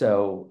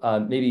 So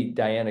maybe,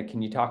 Diana,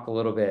 can you talk a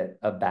little bit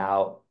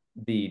about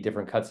the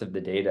different cuts of the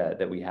data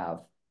that we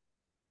have?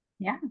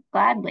 Yeah,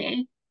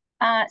 gladly.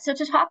 So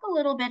to talk a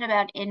little bit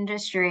about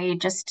industry,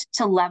 just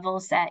to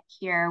level set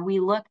here, we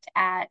looked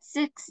at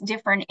 6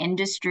 different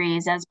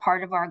industries as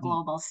part of our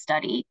global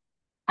study.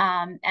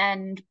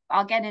 And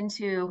I'll get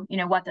into,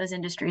 what those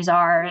industries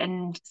are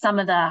and some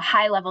of the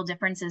high level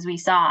differences we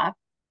saw.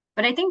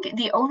 But I think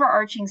the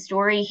overarching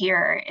story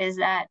here is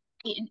that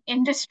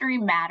industry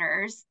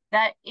matters,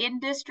 that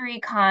industry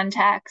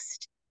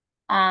context,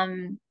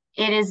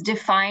 it is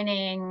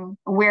defining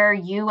where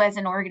you as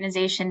an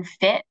organization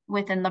fit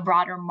within the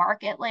broader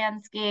market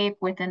landscape,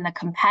 within the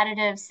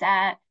competitive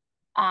set,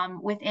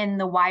 within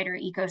the wider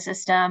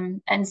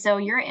ecosystem. And so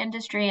your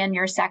industry and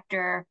your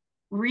sector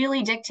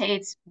really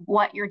dictates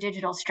what your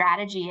digital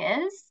strategy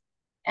is,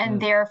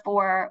 and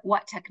therefore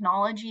what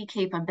technology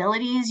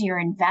capabilities you're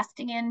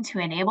investing in to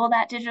enable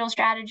that digital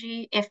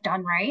strategy, if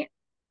done right,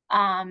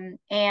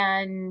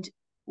 and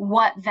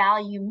what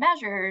value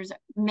measures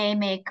may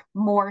make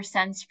more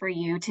sense for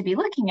you to be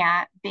looking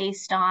at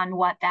based on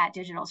what that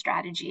digital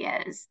strategy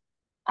is.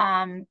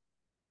 And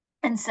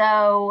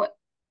so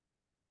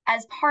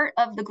as part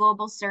of the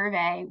global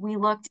survey, we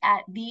looked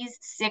at these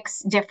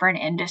 6 different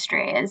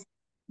industries.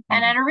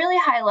 And at a really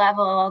high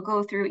level, I'll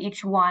go through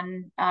each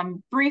one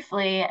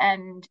briefly.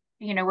 And,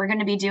 we're going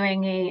to be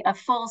doing a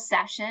full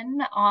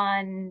session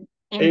on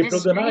April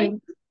the industry.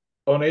 9th.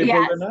 On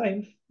April the Yes.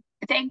 9th.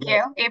 Thank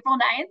Yes. you. April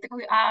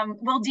 9th.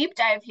 We'll deep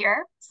dive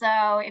here.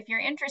 So if you're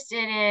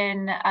interested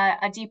in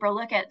a deeper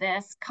look at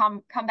this,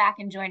 come back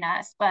and join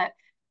us. But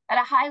at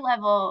a high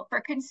level,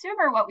 for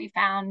consumer, what we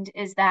found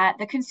is that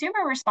the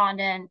consumer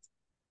respondents,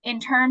 in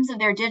terms of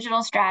their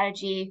digital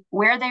strategy,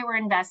 where they were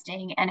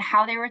investing, and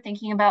how they were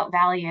thinking about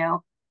value,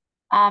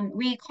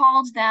 we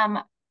called them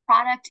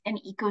product and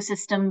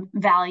ecosystem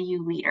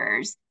value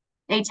leaders.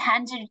 They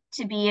tended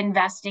to be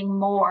investing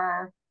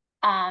more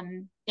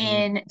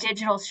in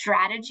digital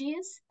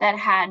strategies that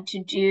had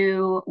to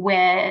do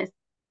with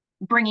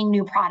bringing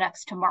new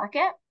products to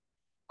market.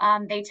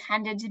 They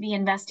tended to be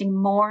investing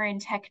more in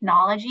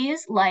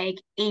technologies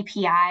like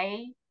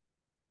API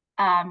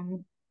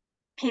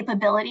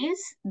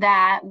capabilities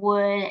that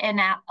would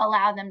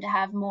allow them to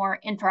have more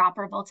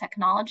interoperable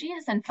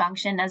technologies and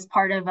function as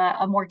part of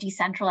a more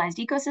decentralized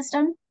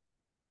ecosystem.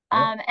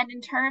 And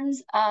in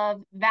terms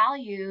of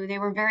value, they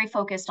were very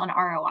focused on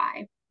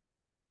ROI.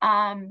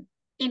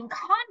 In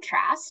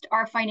contrast,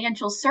 our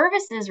financial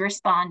services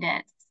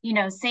respondents,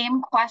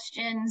 same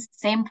questions,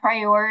 same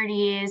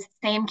priorities,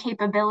 same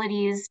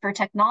capabilities for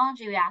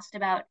technology we asked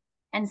about,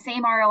 and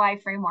same ROI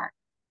framework.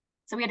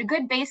 So we had a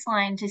good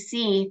baseline to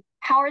see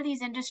how are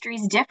these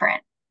industries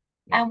different.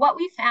 And what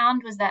we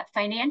found was that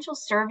financial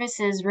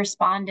services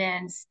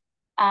respondents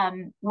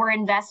were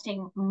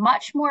investing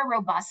much more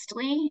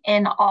robustly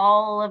in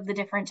all of the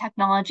different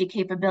technology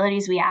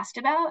capabilities we asked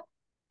about.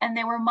 And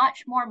they were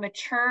much more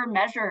mature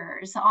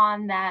measures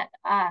on that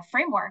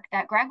framework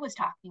that Greg was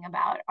talking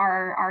about,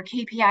 our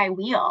KPI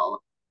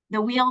wheel. The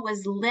wheel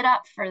was lit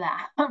up for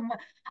them.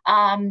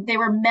 They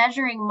were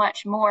measuring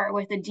much more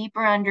with a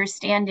deeper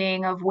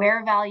understanding of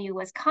where value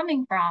was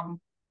coming from,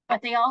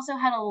 but they also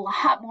had a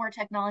lot more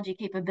technology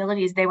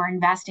capabilities they were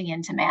investing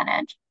in to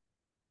manage.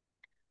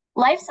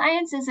 Life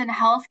sciences and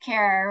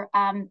healthcare,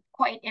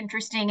 quite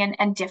interesting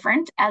and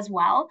different as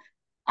well.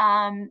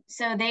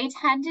 So they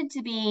tended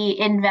to be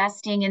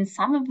investing in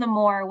some of the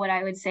more, what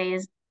I would say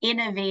is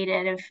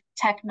innovative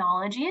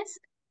technologies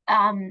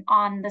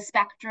on the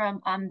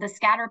spectrum, the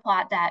scatter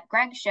plot that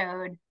Greg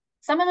showed,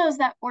 some of those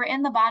that were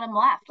in the bottom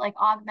left, like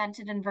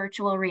augmented and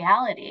virtual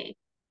reality.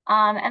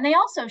 And they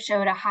also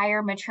showed a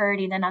higher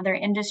maturity than other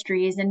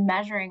industries in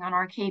measuring on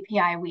our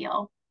KPI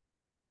wheel.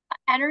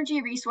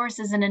 Energy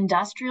resources and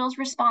industrials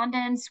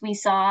respondents, we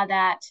saw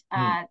that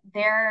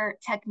their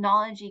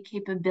technology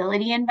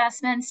capability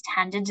investments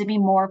tended to be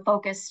more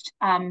focused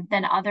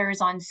than others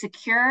on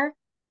secure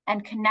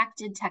and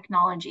connected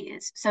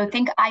technologies. So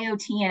think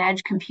IoT and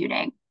edge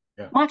computing,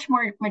 much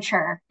more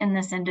mature in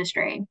this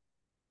industry.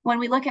 When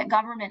we look at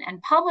government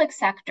and public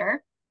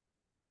sector,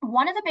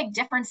 one of the big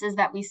differences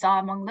that we saw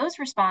among those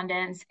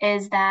respondents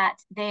is that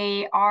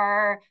they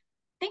are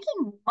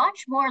thinking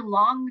much more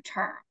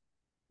long-term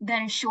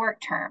than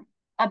short-term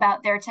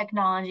about their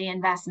technology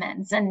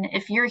investments. And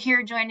if you're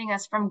here joining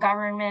us from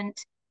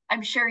government,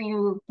 I'm sure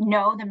you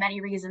know the many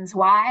reasons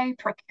why: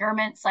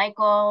 procurement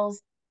cycles,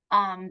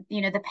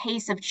 the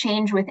pace of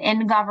change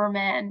within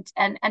government,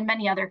 and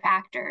many other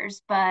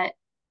factors. But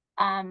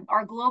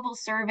our global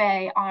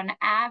survey, on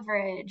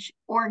average,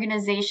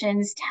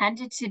 organizations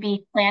tended to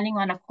be planning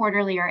on a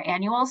quarterly or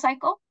annual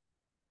cycle.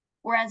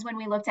 Whereas when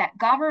we looked at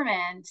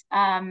government,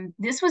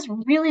 this was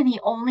really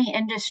the only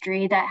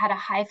industry that had a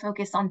high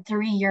focus on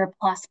 3-year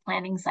plus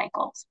planning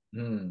cycles.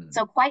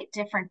 So quite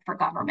different for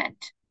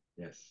government.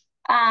 Yes.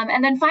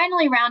 And then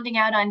finally, rounding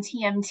out on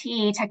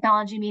TMT,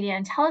 technology, media,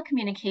 and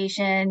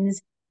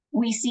telecommunications,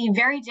 we see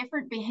very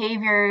different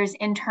behaviors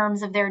in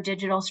terms of their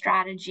digital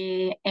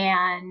strategy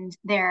and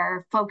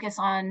their focus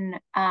on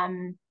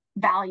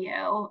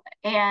value.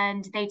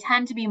 And they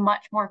tend to be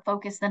much more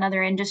focused than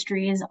other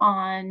industries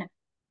on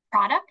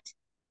product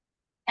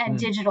and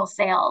digital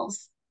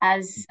sales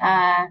as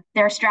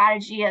their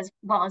strategy as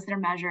well as their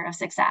measure of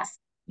success.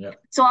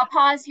 So I'll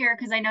pause here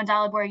because I know,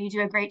 Dalibor, you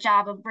do a great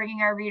job of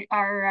bringing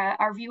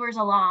our viewers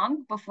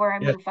along before I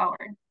move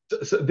forward.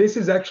 So this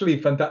is actually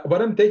fantastic.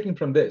 What I'm taking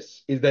from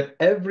this is that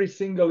every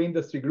single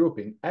industry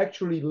grouping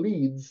actually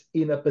leads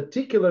in a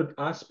particular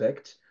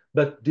aspect,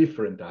 but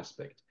different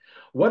aspect.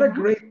 What a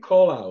great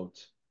call out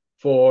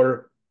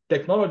for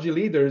technology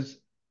leaders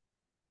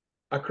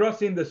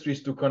across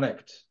industries to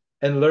connect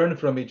and learn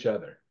from each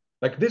other.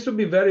 Like, this would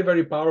be very,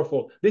 very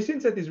powerful. This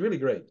insight is really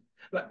great.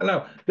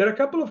 Now, there are a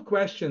couple of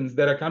questions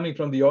that are coming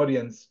from the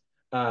audience.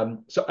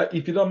 So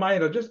if you don't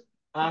mind, I'll just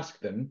ask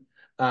them.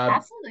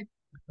 Absolutely.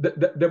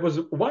 There was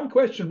one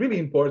question really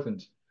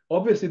important.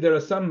 Obviously, there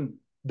are some,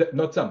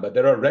 not some, but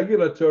there are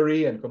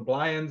regulatory and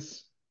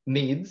compliance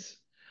needs.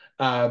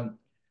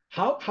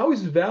 How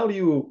is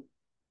value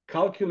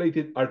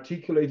calculated,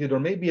 articulated, or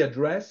maybe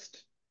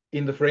addressed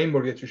in the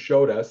framework that you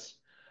showed us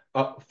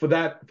for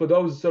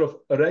those sort of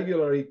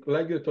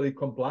regulatory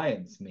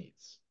compliance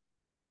needs?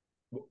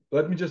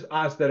 Let me just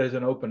ask that as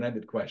an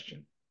open-ended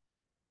question.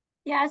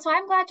 Yeah, so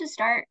I'm glad to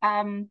start.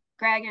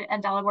 Greg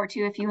and Dalibor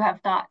too, if you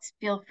have thoughts,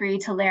 feel free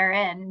to layer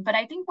in. But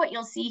I think what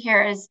you'll see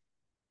here is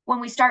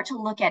when we start to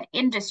look at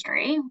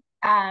industry,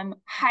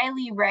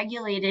 highly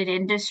regulated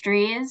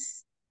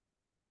industries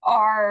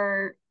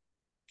are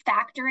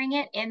factoring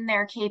it in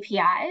their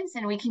KPIs,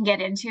 and we can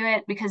get into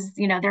it because,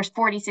 there's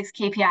 46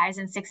 KPIs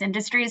in 6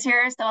 industries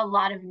here, so a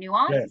lot of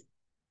nuance. Yeah.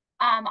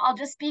 I'll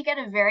just speak at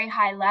a very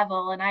high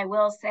level, and I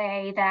will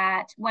say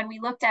that when we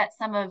looked at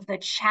some of the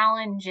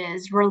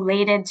challenges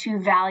related to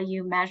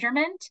value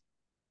measurement,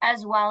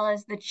 as well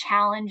as the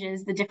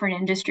challenges the different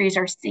industries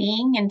are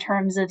seeing in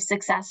terms of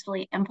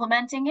successfully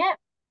implementing it,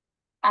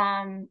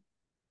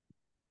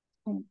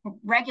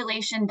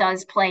 regulation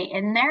does play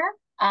in there.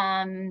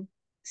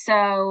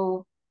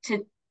 So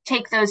to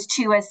take those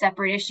two as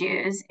separate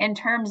issues, in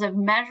terms of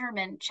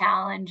measurement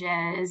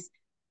challenges,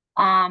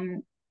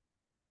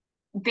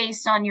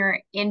 based on your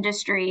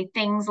industry,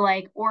 things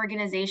like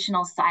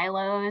organizational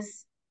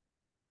silos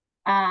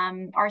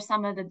are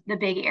some of the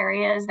big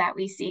areas that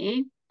we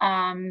see.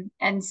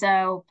 And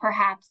so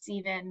perhaps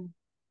even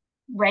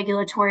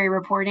regulatory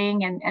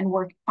reporting and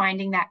work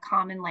finding that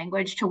common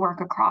language to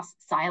work across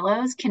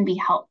silos can be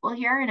helpful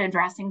here in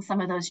addressing some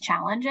of those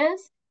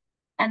challenges.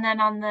 And then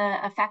on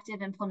the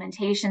effective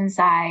implementation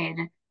side,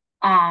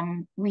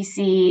 we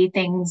see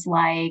things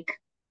like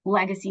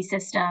legacy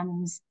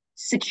systems,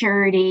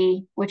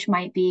 security, which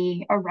might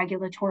be a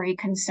regulatory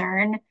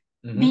concern,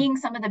 being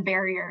some of the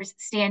barriers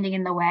standing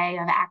in the way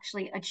of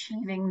actually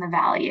achieving the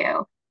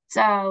value.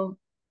 So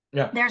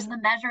there's the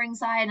measuring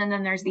side, and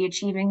then there's the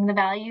achieving the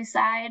value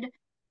side.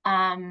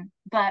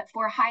 But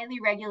for highly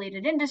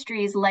regulated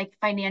industries like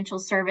financial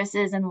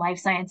services and life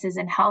sciences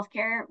and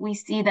healthcare, we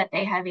see that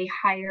they have a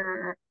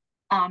higher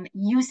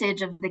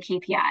usage of the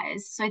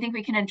KPIs. So I think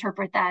we can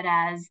interpret that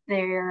as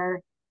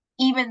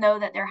even though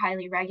that they're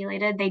highly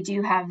regulated, they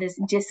do have this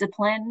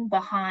discipline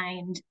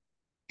behind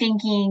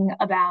thinking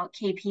about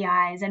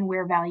KPIs and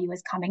where value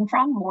is coming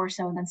from more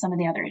so than some of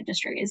the other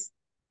industries.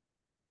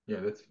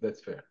 Yeah,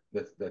 that's fair.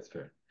 That's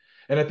fair.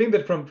 And I think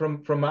that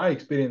from my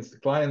experience, the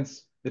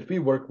clients that we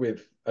work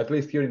with, at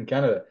least here in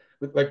Canada,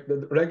 with like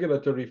the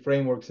regulatory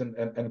frameworks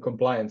and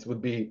compliance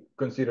would be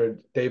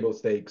considered table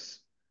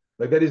stakes.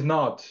 Like that is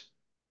not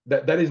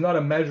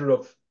a measure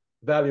of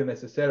value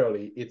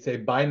necessarily. It's a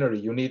binary.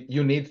 You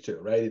need to,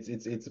 right?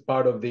 It's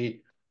part of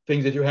the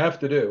things that you have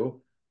to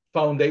do.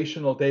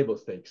 Foundational table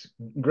stakes.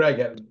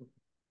 Greg.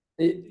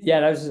 Yeah,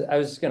 and I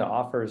was just going to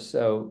offer,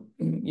 so,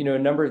 a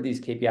number of these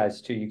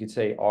KPIs too, you could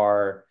say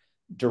are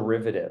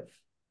derivative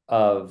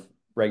of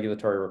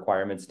regulatory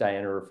requirements.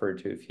 Diana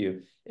referred to a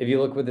few. If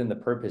you look within the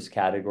purpose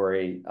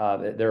category,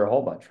 there are a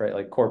whole bunch, right?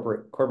 Like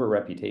corporate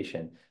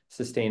reputation,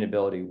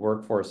 sustainability,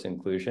 workforce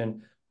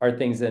inclusion are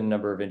things that a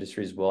number of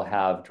industries will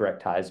have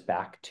direct ties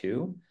back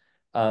to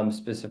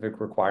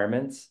specific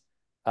requirements.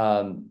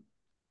 And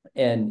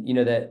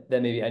that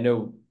maybe, I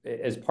know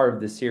as part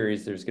of this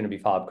series, there's going to be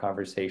follow-up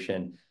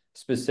conversation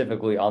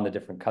specifically on the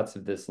different cuts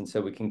of this. And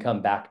so we can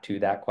come back to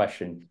that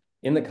question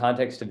in the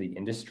context of the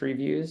industry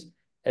views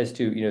as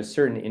to,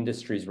 certain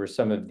industries where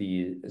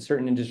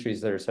certain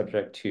industries that are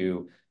subject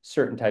to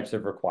certain types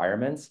of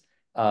requirements,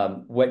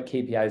 what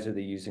KPIs are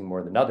they using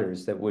more than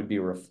others that would be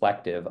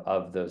reflective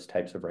of those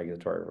types of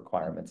regulatory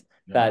requirements?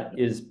 That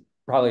is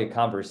probably a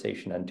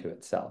conversation unto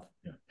itself.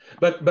 Yeah.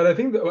 But I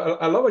think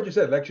I love what you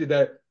said, actually,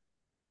 that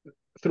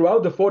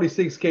throughout the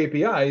 46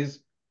 KPIs,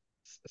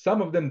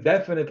 some of them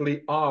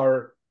definitely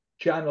are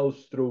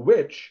channels through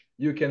which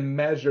you can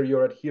measure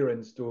your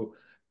adherence to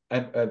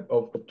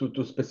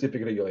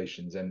specific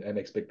regulations and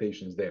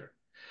expectations there.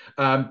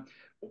 Another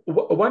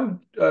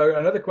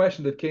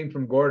question that came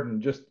from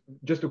Gordon, just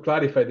to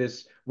clarify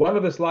this, one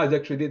of the slides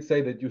actually did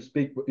say that you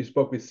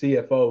spoke with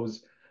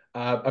CFOs.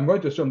 I'm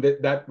going to assume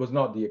that was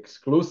not the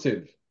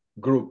exclusive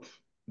group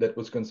that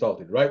was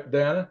consulted, right,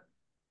 Diana?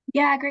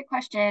 Yeah, great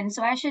question.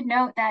 So I should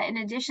note that in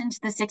addition to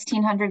the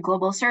 1,600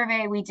 global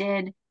survey, we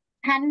did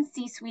 10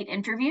 C-suite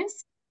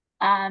interviews,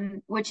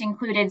 which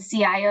included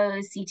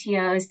CIOs,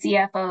 CTOs,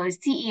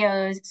 CFOs,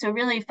 CEOs. So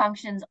really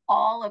functions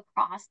all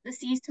across the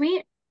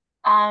C-suite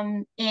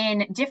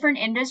in different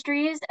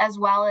industries as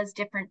well as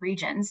different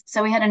regions.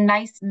 So we had a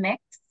nice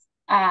mix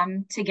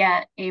to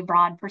get a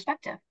broad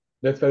perspective.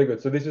 That's very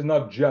good. So this is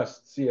not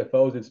just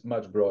CFOs, it's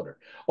much broader.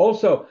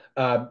 Also,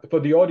 for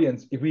the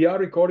audience, if we are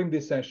recording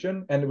this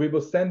session, and we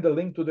will send the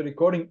link to the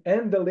recording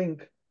and the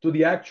link to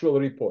the actual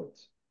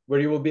reports, where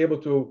you will be able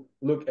to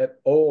look at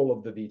all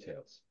of the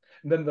details.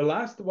 And then the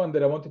last one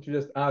that I wanted to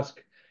just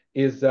ask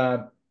is,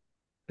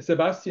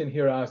 Sebastian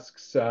here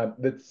asks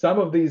that some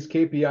of these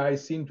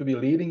KPIs seem to be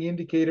leading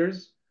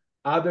indicators,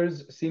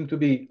 others seem to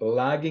be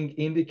lagging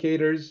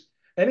indicators.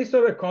 Any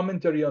sort of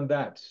commentary on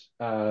that,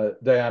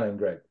 Diana and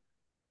Greg?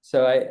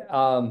 So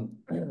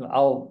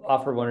I'll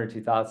offer one or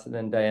two thoughts, and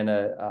then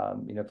Diana,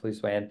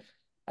 please weigh in.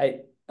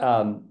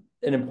 An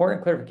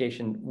important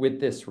clarification with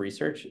this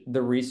research,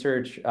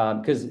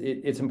 because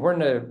it's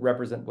important to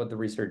represent what the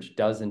research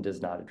does and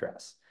does not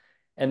address.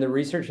 And the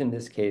research in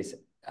this case,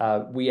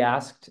 we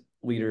asked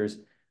leaders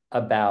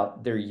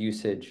about their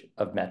usage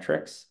of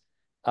metrics,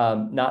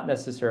 not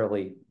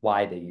necessarily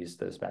why they use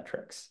those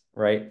metrics,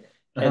 right?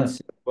 And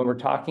so when we're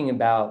talking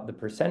about the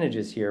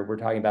percentages here, we're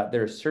talking about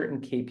there are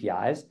certain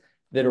KPIs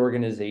that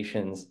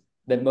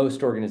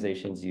most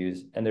organizations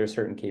use, and there are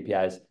certain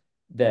KPIs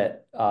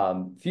that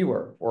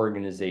fewer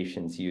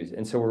organizations use.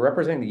 And so we're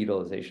representing the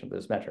utilization of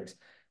those metrics.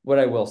 What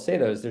I will say,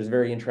 though, is there's a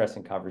very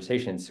interesting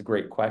conversation. It's a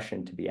great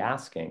question to be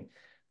asking,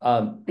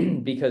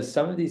 because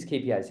some of these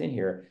KPIs in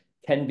here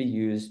can be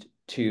used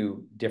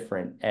to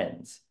different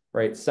ends,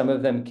 right? Some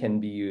of them can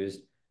be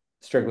used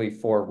strictly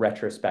for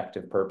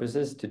retrospective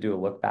purposes to do a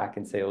look back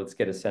and say, let's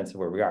get a sense of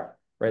where we are,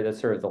 right? That's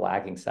sort of the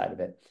lagging side of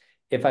it.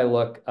 If I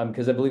look,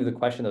 because I believe the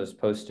question that was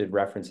posted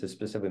references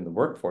specifically in the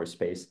workforce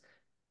space,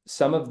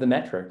 some of the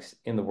metrics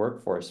in the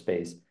workforce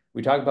space,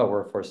 we talk about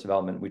workforce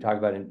development, we talk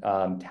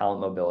about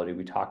talent mobility,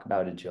 we talk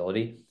about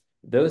agility.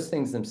 Those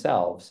things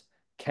themselves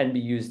can be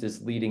used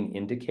as leading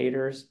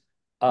indicators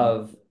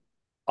of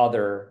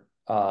other,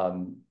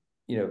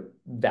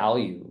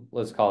 value,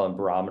 let's call them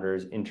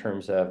barometers in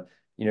terms of,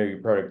 your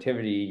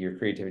productivity, your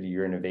creativity,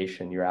 your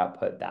innovation, your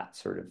output, that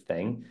sort of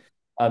thing.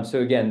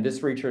 So again,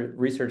 this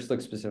research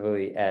looks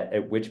specifically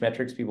at which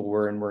metrics people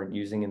were and weren't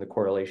using in the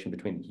correlation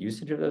between the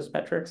usage of those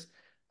metrics.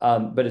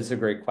 But it's a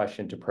great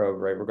question to probe,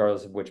 right?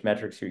 Regardless of which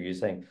metrics you're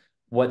using,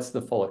 what's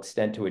the full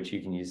extent to which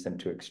you can use them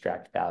to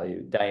extract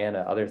value? Diana,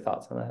 other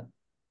thoughts on that?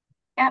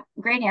 Yeah,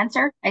 great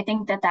answer. I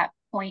think that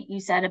point you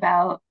said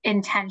about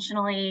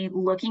intentionally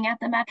looking at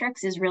the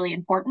metrics is really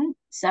important.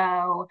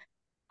 So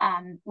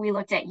we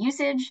looked at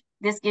usage.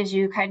 This gives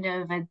you kind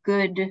of a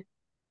good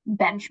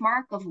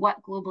benchmark of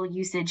what global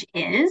usage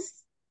is.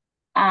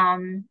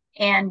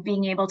 And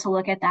being able to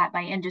look at that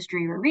by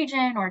industry or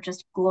region, or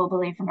just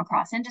globally from a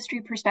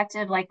cross-industry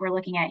perspective, like we're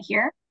looking at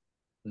here.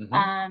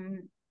 Mm-hmm.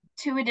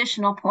 2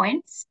 additional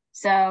points.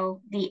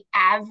 So the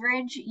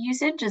average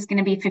usage is going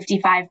to be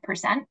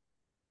 55%.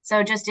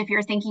 So just if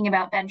you're thinking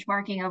about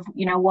benchmarking of,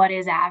 what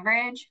is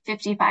average,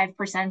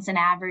 55% is an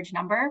average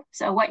number.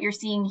 So what you're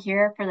seeing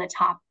here for the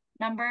top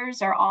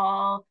numbers are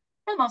all,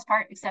 for the most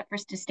part, except for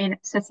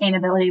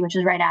sustainability, which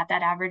is right at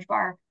that average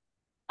bar.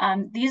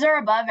 These are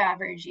above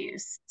average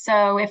use.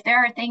 So if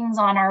there are things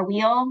on our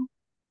wheel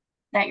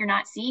that you're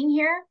not seeing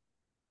here,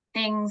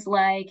 things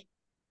like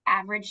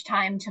average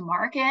time to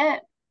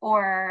market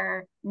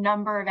or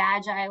number of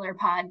agile or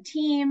pod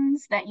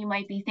teams that you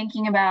might be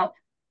thinking about,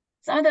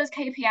 some of those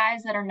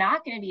KPIs that are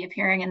not going to be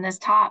appearing in this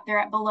top, they're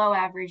at below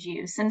average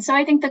use. And so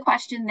I think the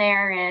question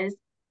there is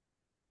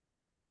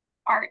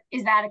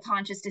that a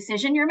conscious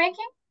decision you're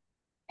making?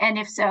 And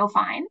if so,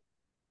 fine.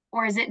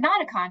 Or is it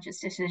not a conscious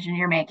decision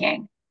you're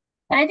making?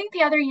 And I think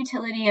the other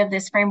utility of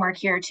this framework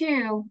here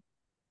too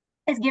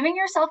is giving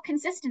yourself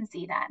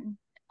consistency then,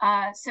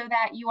 so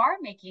that you are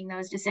making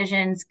those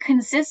decisions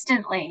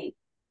consistently,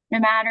 no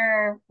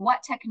matter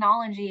what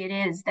technology it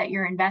is that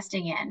you're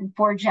investing in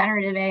for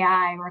generative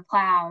AI or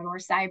cloud or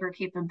cyber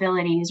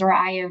capabilities or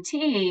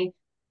IoT.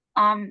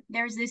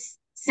 There's this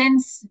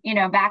sense,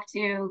 back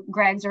to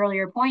Greg's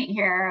earlier point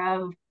here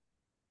of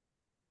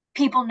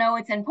people know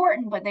it's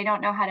important, but they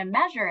don't know how to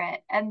measure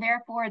it. And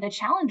therefore, the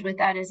challenge with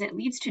that is it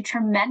leads to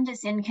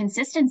tremendous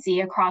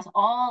inconsistency across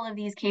all of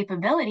these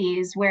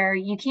capabilities where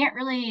you can't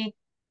really,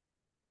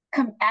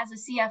 as a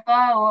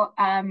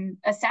CFO,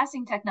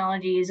 assessing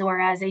technologies, or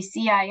as a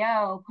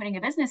CIO, putting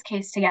a business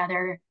case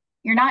together,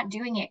 you're not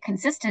doing it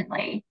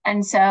consistently.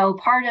 And so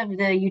part of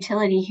the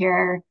utility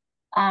here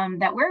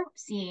that we're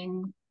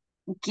seeing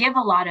give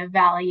a lot of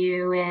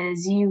value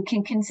is you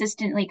can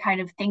consistently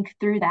kind of think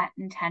through that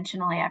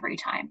intentionally every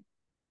time.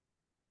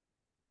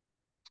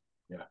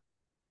 Yeah.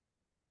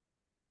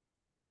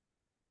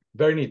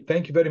 Very neat.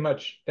 Thank you very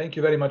much. Thank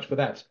you very much for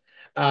that.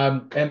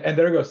 And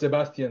there we go.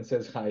 Sebastian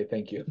says hi.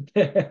 Thank you.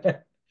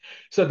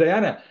 So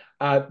Diana,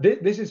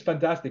 this is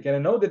fantastic, and I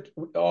know that.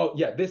 Oh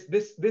yeah,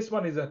 this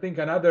one is, I think,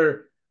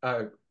 another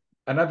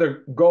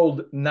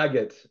gold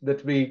nugget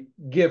that we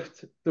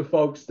gift to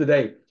folks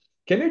today.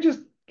 Can you just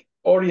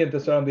orient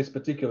us around this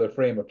particular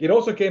framework? It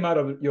also came out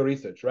of your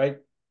research, right?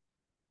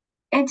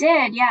 It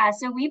did, yeah.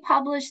 So we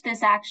published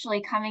this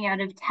actually coming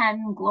out of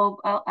 20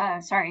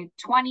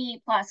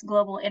 plus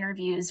global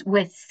interviews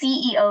with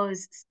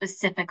CEOs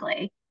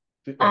specifically.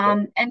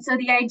 Okay. And so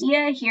the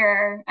idea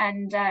here,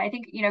 and I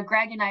think,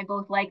 Greg and I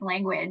both like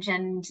language,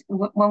 and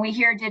when we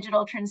hear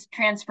digital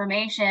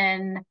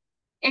transformation,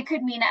 it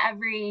could mean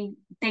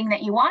everything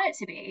that you want it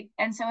to be.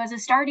 And so as a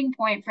starting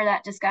point for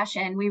that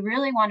discussion, we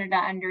really wanted to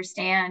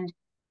understand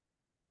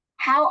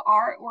how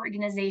are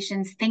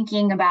organizations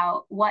thinking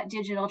about what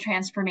digital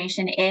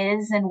transformation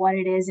is and what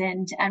it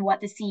isn't, and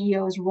what the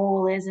CEO's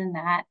role is in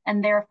that,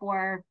 and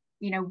therefore,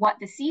 what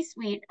the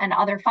C-suite and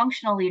other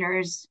functional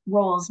leaders'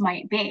 roles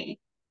might be.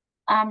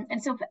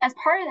 And so as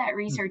part of that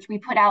research, we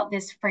put out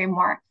this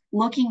framework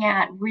looking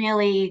at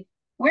really,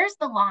 where's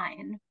the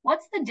line?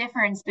 What's the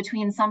difference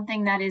between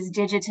something that is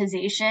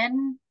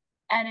digitization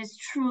and is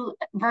true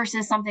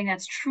versus something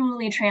that's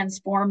truly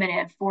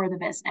transformative for the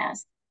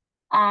business?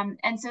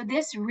 And so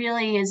this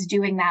really is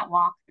doing that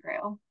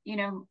walkthrough,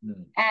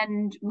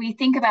 and we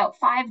think about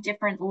 5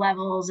 different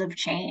levels of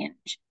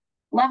change.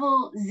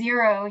 Level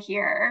 0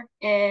 here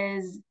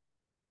is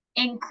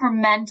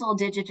incremental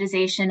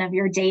digitization of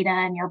your data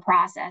and your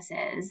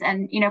processes.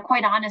 And,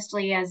 quite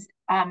honestly, as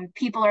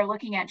people are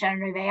looking at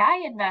generative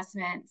AI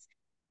investments,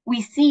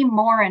 we see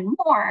more and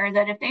more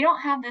that if they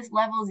don't have this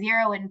level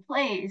 0 in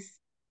place,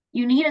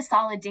 you need a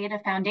solid data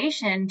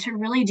foundation to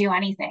really do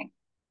anything.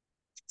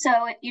 So,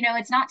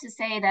 it's not to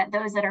say that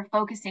those that are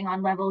focusing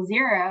on level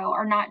 0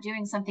 are not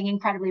doing something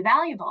incredibly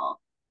valuable,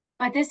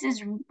 but this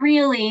is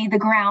really the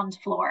ground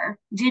floor,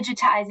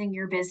 digitizing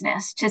your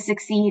business to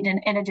succeed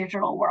in a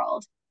digital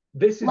world.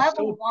 This is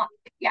Level 1,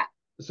 yeah.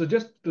 So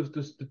just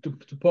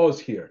to pause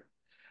here,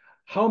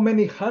 how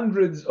many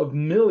hundreds of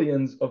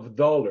millions of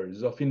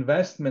dollars of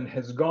investment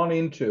has gone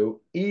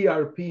into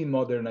ERP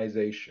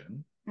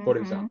modernization, for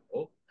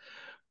example?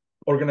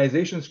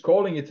 Organizations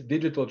calling it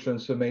digital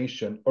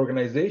transformation,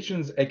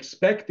 organizations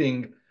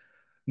expecting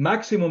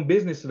maximum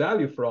business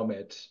value from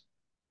it,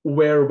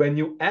 where when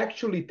you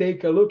actually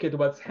take a look at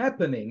what's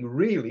happening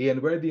really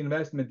and where the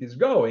investment is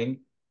going,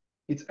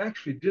 it's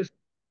actually just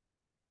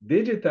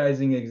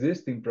digitizing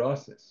existing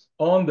process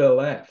on the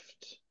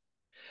left.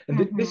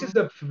 And this is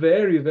a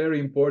very, very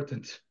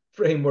important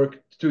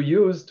framework to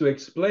use to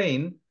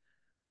explain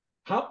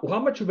how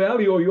much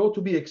value you ought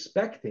to be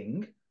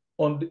expecting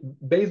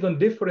based on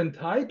different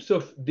types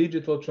of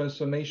digital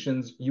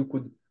transformations you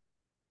could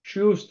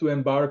choose to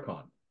embark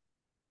on.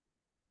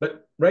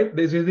 But right,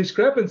 there's a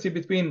discrepancy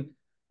between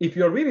if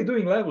you're really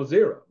doing level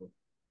 0,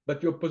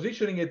 but you're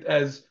positioning it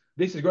as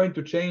this is going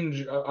to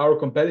change our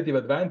competitive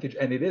advantage,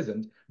 and it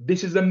isn't.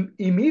 This is an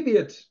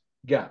immediate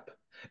gap.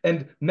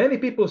 And many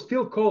people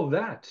still call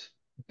that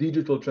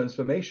digital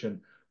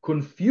transformation,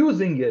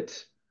 confusing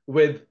it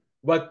with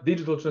what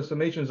digital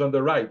transformations on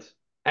the right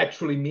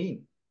actually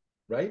mean,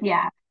 right?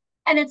 Yeah.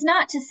 And it's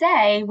not to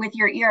say with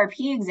your ERP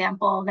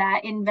example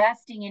that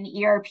investing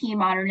in ERP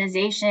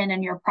modernization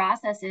and your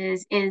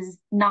processes is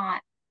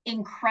not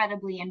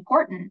incredibly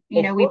important.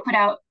 We put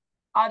out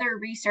other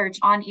research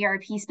on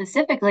ERP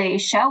specifically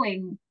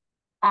showing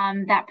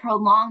that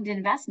prolonged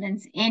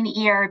investments in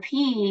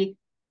ERP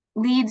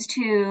leads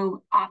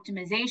to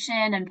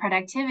optimization and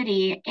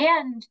productivity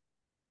and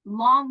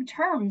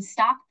long-term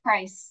stock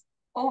price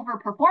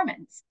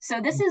overperformance. So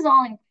this is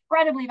all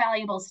incredibly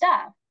valuable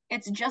stuff.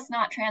 It's just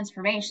not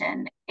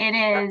transformation. It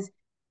is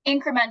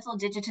incremental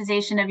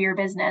digitization of your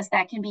business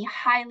that can be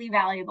highly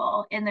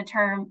valuable in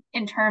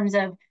terms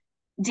of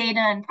data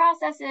and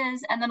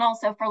processes, and then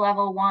also for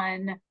level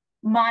 1,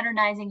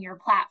 modernizing your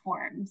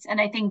platforms. And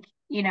I think,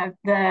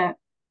 the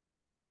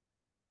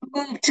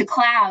move to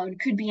cloud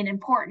could be an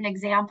important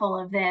example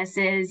of this.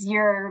 Is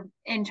you're,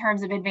 in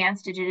terms of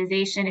advanced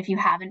digitization, if you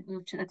haven't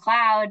moved to the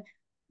cloud,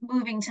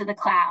 moving to the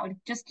cloud,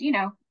 just,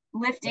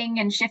 lifting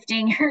and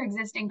shifting your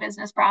existing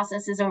business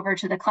processes over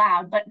to the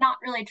cloud, but not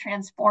really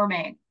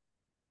transforming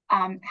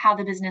how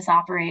the business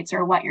operates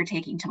or what you're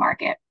taking to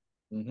market.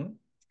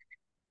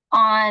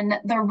 On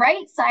the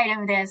right side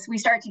of this, we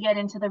start to get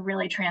into the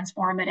really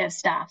transformative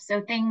stuff.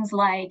 So things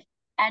like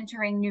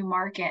entering new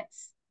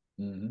markets,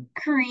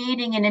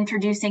 creating and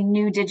introducing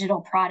new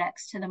digital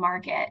products to the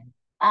market,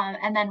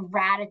 and then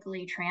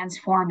radically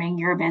transforming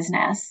your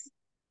business.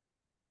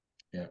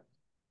 Yeah.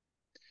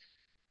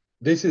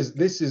 This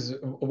is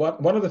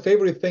one of the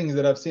favorite things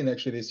that I've seen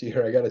actually this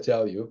year, I got to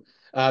tell you.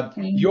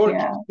 Your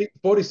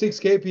 46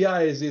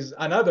 KPIs is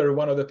another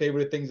one of the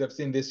favorite things I've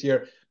seen this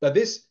year. But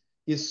this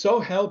is so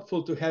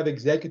helpful to have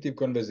executive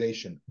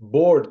conversation,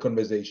 board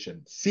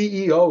conversation,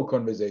 CEO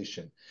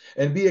conversation,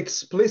 and be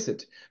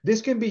explicit.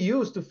 This can be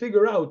used to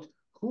figure out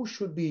who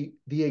should be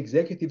the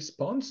executive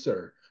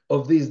sponsor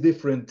of these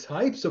different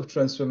types of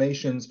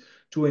transformations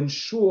to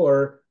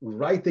ensure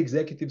right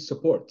executive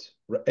support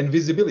and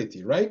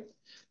visibility, right?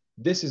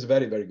 This is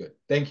very, very good.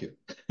 Thank you.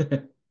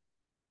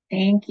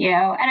 Thank you.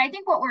 And I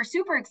think what we're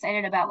super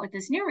excited about with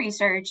this new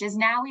research is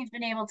now we've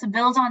been able to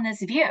build on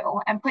this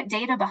view and put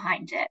data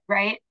behind it,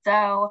 right?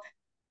 So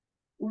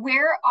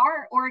where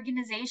are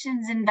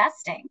organizations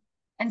investing?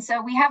 And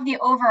so we have the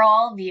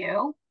overall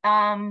view.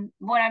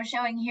 What I'm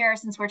showing here,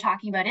 since we're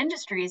talking about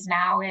industries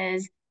now,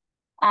 is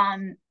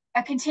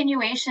a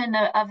continuation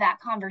of that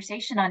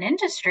conversation on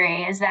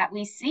industry, is that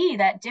we see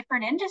that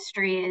different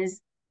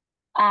industries,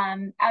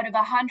 out of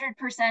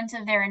 100%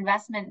 of their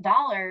investment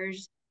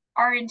dollars,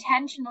 are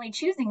intentionally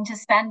choosing to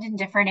spend in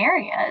different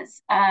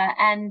areas.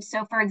 And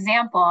so, for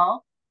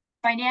example,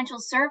 financial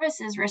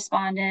services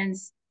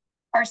respondents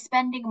are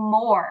spending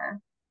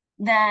more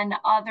than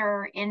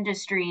other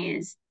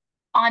industries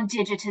on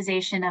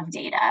digitization of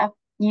data.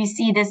 You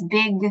see this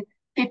big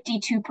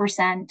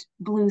 52%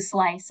 blue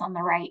slice on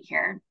the right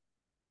here.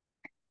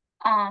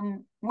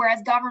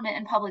 Whereas government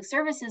and public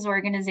services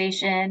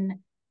organization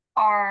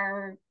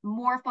are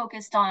more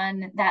focused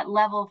on that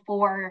level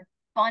 4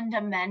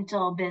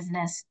 fundamental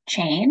business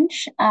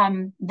change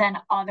than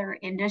other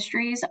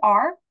industries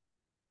are.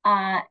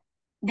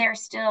 They're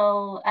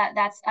still,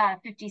 that's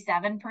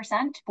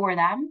 57% for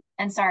them.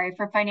 And sorry,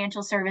 for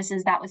financial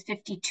services, that was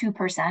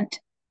 52%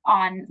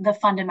 on the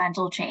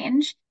fundamental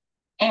change.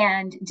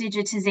 And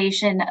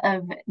digitization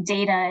of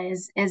data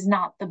is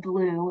not the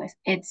blue,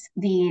 it's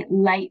the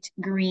light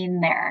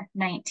green there,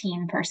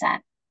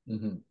 19%.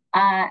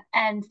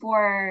 And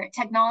for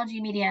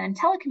technology, media, and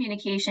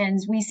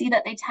telecommunications, we see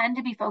that they tend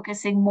to be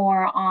focusing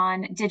more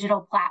on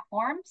digital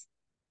platforms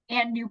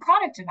and new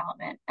product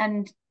development.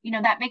 And,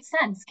 that makes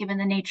sense given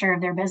the nature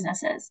of their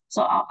businesses.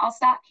 So I'll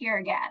stop here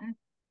again.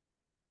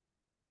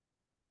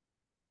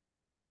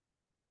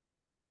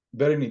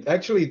 Very neat.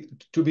 Actually,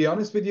 to be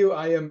honest with you,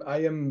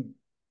 I'm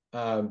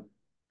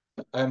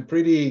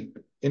pretty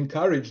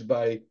encouraged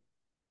by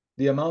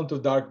the amount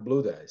of dark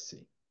blue that I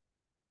see.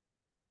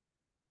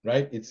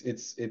 Right?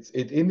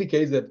 It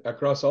indicates that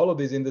across all of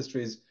these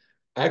industries,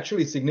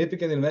 actually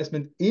significant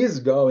investment is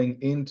going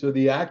into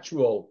the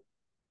actual,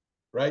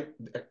 right?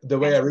 The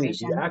way I read it,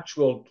 the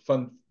actual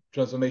fund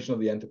transformation of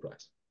the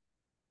enterprise.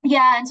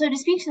 Yeah, and so to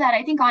speak to that,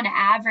 I think on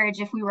average,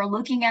 if we were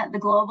looking at the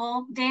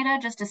global data,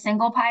 just a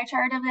single pie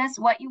chart of this,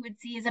 what you would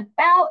see is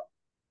about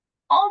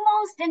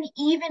almost an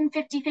even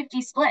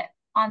 50-50 split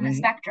on the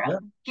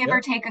spectrum, give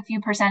or take a few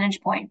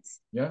percentage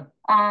points. Yeah.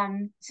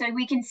 So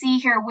we can see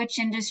here which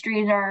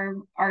industries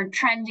are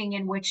trending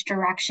in which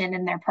direction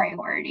in their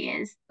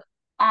priorities.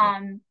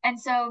 And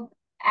so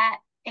at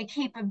a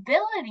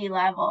capability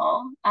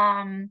level,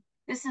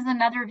 this is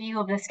another view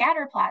of the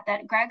scatter plot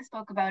that Greg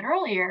spoke about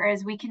earlier,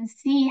 is we can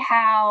see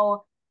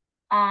how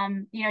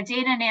data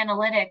and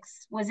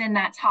analytics was in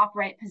that top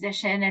right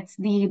position. It's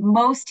the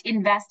most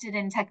invested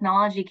in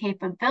technology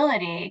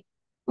capability.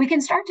 We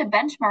can start to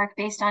benchmark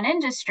based on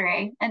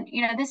industry. And,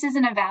 this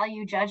isn't a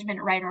value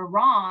judgment, right or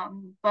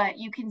wrong, but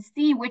you can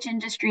see which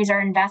industries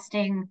are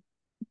investing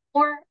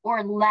more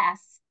or less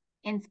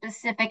in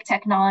specific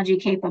technology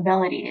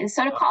capabilities.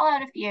 So to call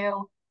out a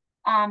few,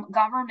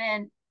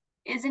 government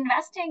is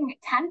investing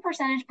 10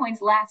 percentage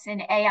points less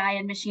in AI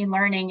and machine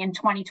learning in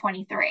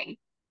 2023.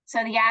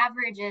 So the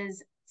average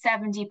is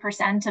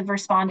 70% of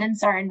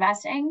respondents are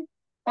investing,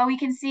 but we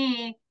can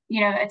see,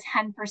 a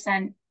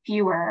 10%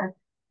 fewer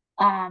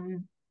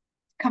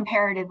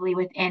comparatively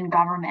within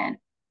government.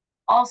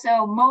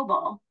 Also,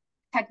 mobile,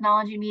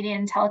 technology, media,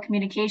 and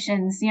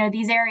telecommunications,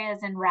 these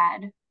areas in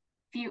red,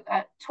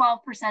 12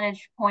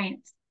 percentage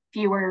points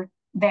fewer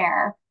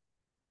there.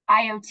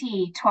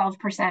 IoT,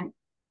 12%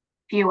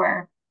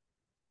 fewer.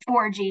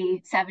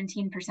 4G,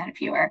 17%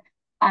 fewer.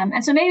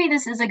 And so maybe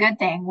this is a good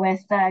thing,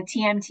 with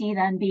TMT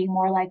then being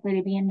more likely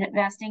to be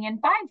investing in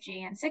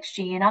 5G and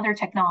 6G and other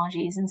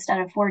technologies instead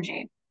of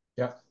 4G.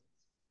 Yeah.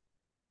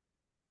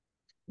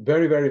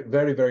 Very, very,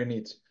 very, very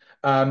neat.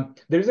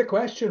 There is a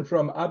question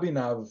from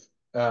Abhinav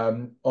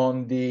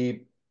on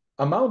the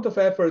amount of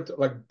effort,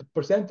 like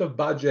percent of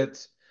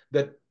budget,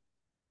 that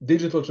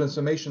digital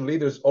transformation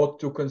leaders ought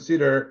to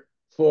consider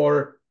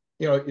for,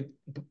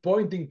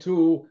 pointing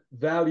to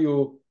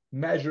value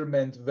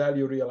measurement,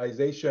 value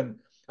realization.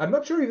 I'm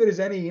not sure if there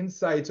is any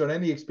insights or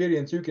any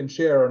experience you can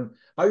share on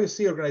how you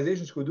see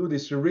organizations who do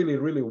this really,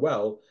 really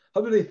well.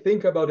 How do they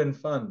think about and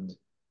fund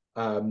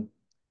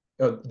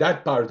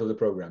that part of the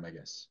program, I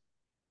guess?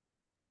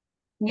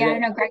 Yeah, I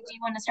don't know. Greg, do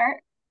you want to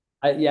start?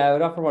 I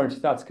would offer one or two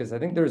thoughts, because I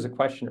think there was a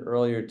question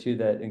earlier too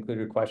that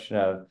included a question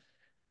of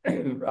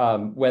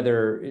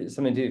whether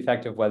something to the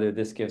effect of whether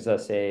this gives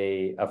us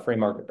a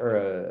framework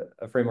or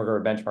a framework or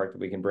a benchmark that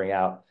we can bring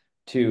out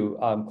to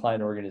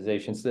client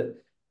organizations.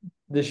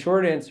 The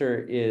short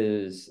answer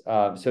is,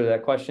 so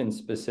that question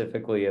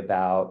specifically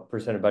about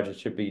percent of budget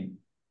should be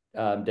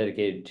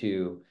dedicated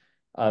to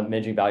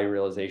managing value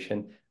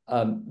realization.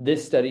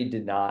 This study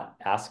did not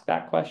ask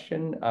that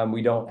question.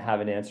 We don't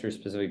have an answer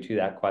specific to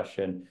that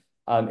question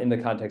in the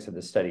context of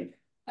the study.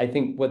 I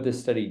think what this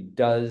study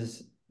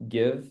does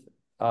give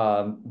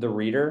the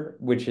reader,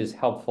 which is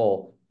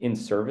helpful in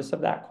service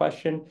of that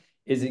question,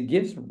 is it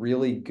gives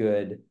really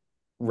good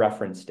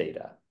reference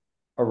data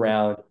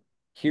around,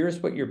 here's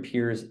what your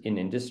peers in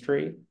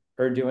industry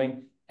are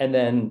doing. And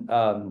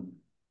then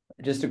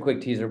just a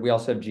quick teaser, we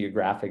also have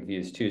geographic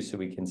views too, so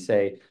we can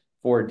say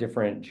for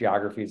different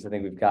geographies. I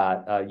think we've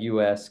got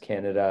US,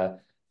 Canada,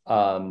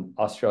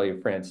 Australia,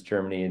 France,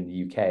 Germany, and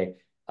the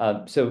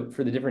UK. So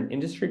for the different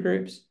industry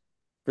groups,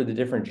 for the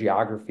different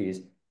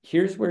geographies,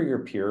 here's where your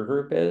peer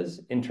group is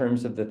in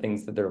terms of the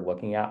things that they're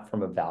looking at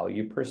from a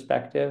value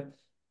perspective.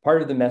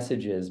 Part of the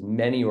message is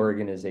many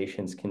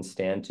organizations can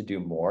stand to do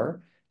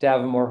more to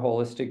have a more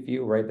holistic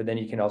view, right? But then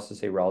you can also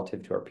say,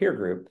 relative to our peer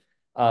group,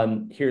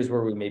 here's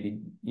where we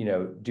maybe,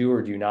 do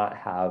or do not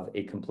have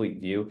a complete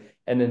view.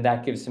 And then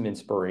that gives some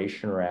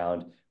inspiration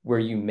around where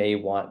you may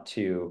want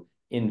to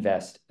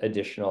invest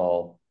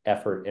additional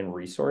effort and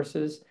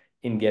resources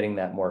in getting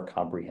that more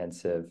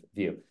comprehensive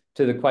view.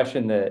 To the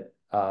question that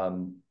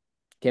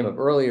came up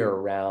earlier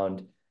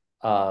around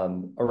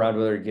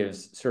whether it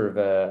gives sort of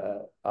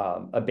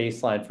a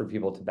baseline for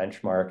people to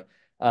benchmark.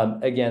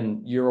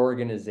 Again, your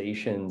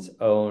organization's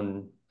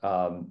own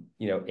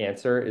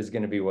answer is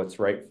going to be what's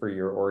right for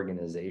your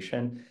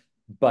organization,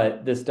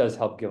 but this does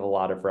help give a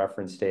lot of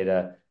reference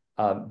data.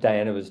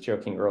 Diana was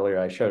joking earlier.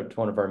 I showed up to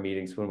one of our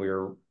meetings when we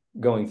were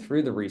going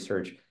through the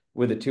research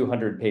with a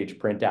 200-page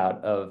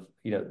printout of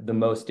the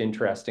most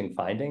interesting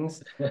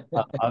findings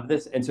of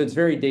this. And so it's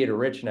very data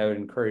rich, and I would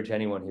encourage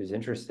anyone who's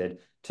interested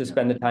to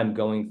spend the time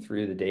going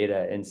through the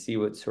data and see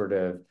what sort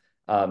of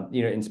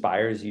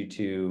inspires you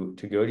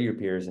to go to your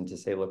peers and to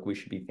say, look, we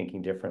should be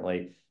thinking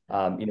differently.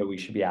 We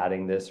should be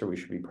adding this, or we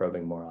should be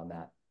probing more on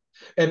that.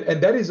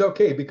 And that is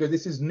okay because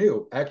this is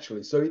new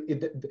actually. So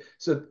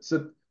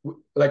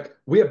like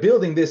we are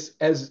building this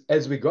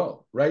as we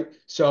go, right?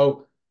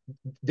 So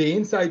the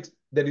insight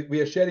that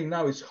we are sharing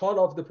now is hot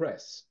off the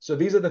press. So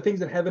these are the things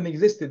that haven't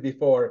existed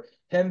before.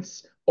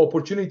 Hence,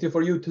 opportunity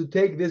for you to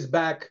take this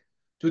back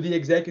to the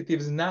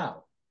executives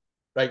now,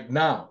 right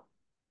now.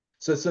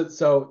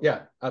 So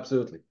yeah,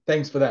 absolutely.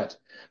 Thanks for that.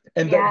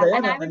 And Yeah, and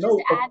Diana, I I would just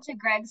know. add to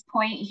Greg's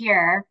point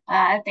here,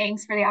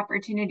 thanks for the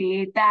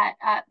opportunity, that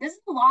this is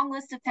a long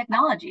list of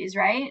technologies,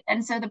 right?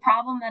 And so the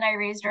problem that I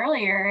raised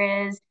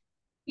earlier is,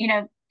 you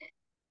know,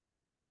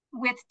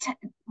 with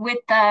with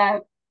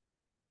the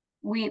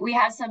we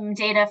have some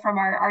data from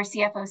our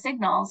CFO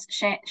signals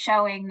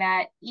showing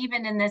that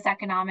even in this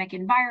economic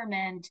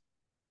environment,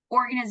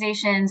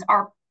 organizations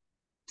are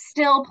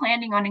still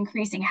planning on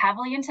increasing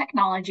heavily in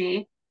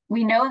technology.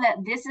 We know that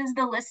this is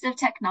the list of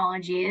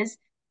technologies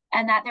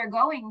and that they're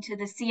going to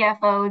the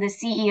CFO, the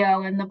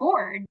CEO, and the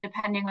board,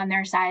 depending on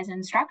their size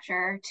and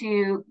structure,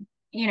 to,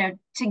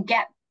 to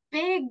get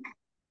big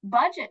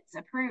budgets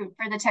approved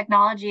for the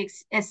technology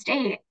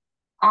estate.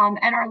 And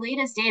our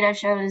latest data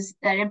shows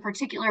that in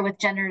particular with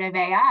generative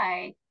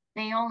AI,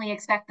 they only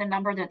expect the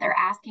number that they're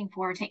asking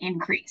for to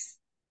increase.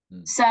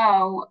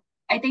 So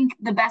I think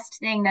the best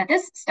thing that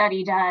this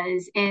study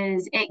does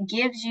is it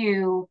gives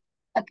you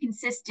a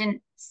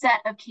consistent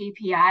set of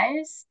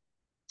KPIs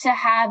to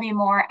have a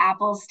more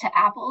apples to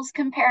apples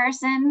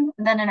comparison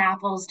than an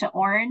apples to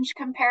orange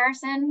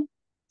comparison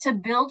to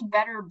build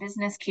better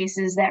business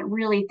cases that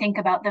really think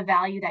about the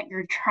value that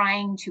you're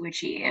trying to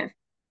achieve.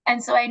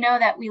 And so I know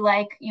that we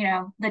like,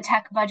 the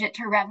tech budget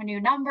to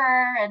revenue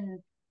number, and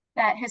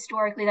that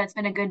historically that's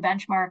been a good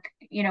benchmark,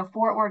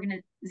 for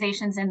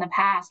organizations in the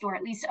past, or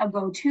at least a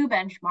go-to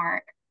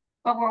benchmark.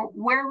 But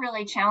we're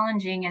really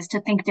challenging is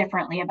to think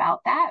differently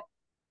about that,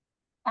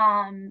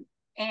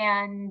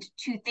 and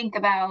to think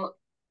about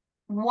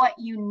what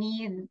you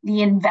need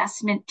the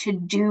investment to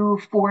do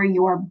for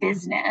your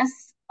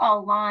business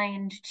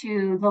aligned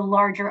to the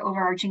larger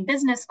overarching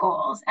business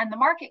goals. And the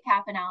market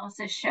cap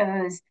analysis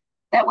shows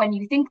that when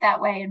you think that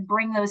way and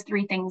bring those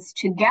three things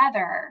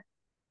together,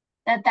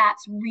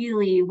 that's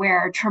really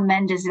where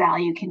tremendous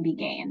value can be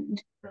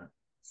gained. Right.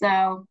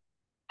 So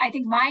I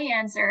think my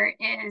answer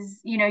is,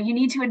 you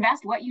need to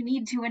invest what you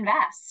need to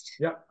invest.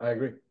 Yeah, I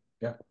agree.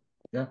 Yeah.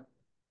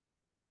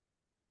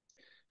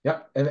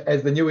 And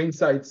as the new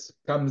insights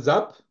comes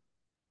up,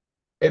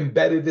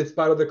 embedded as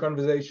part of the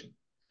conversation.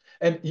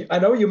 And I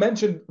know you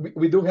mentioned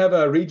we do have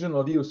a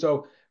regional view.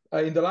 So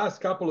in the last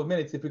couple of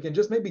minutes, if we can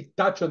just maybe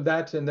touch on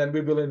that, and then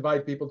we will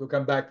invite people to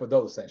come back for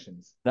those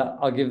sessions. Now,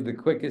 I'll give the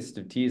quickest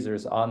of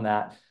teasers on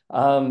that.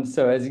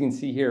 So as you can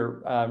see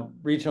here,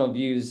 regional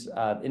views,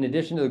 in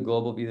addition to the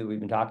global view that we've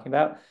been talking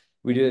about,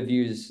 we do have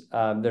views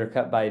that are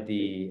cut by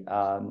the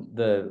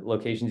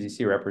locations you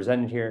see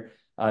represented here,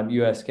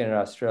 US, Canada,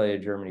 Australia,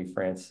 Germany,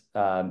 France,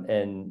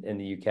 and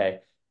the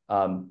UK.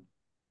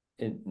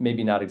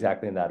 Maybe not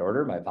exactly in that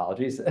order, my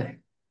apologies.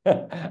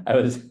 I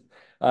was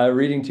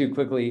reading too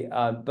quickly,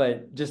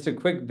 but just a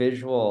quick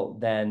visual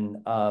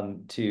then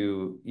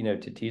to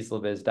tease a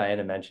little bit, as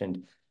Diana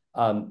mentioned.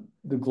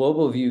 The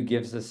global view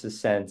gives us a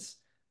sense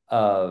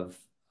of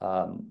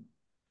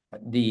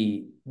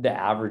the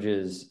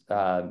averages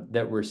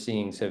that we're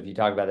seeing. So if you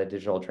talk about the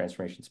digital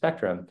transformation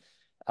spectrum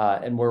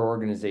and where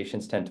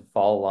organizations tend to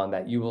fall along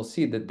that, you will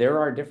see that there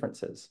are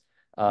differences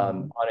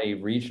on a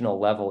regional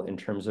level in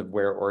terms of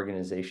where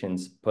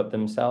organizations put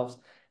themselves.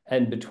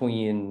 And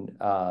between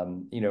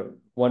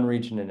one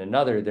region and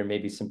another, there may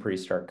be some pretty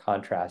stark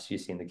contrasts. You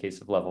see in the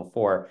case of level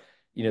 4,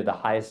 the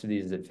highest of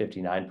these is at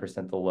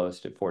 59%, the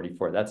lowest at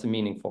 44%. That's a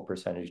meaningful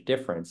percentage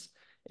difference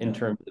in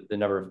terms of the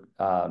number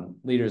of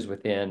leaders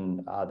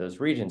within those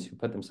regions who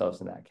put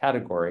themselves in that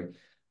category.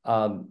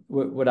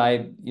 What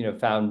I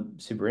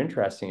found super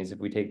interesting is if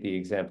we take the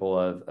example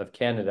of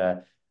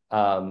Canada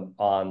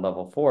on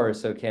level 4,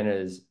 so Canada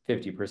is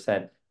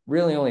 50%,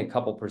 really only a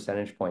couple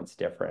percentage points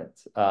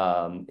difference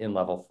in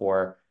level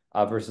 4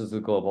 versus the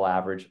global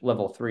average.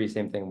 Level 3,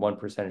 same thing, 1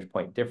 percentage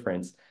point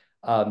difference.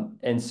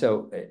 And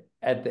so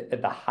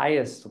at the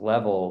highest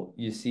level,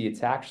 you see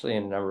it's actually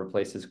in a number of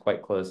places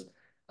quite close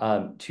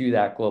to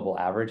that global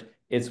average.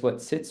 It's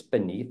what sits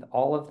beneath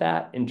all of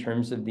that in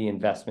terms of the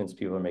investments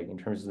people are making, in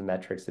terms of the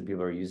metrics that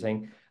people are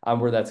using,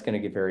 where that's going to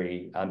get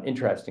very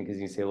interesting, because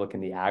you say, look,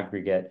 in the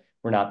aggregate,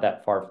 we're not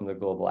that far from the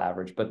global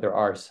average, but there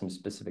are some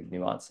specific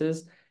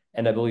nuances.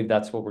 And I believe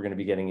that's what we're going to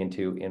be getting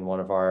into in one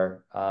of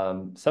our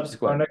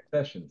subsequent next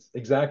sessions.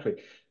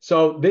 Exactly.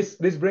 So this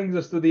brings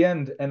us to the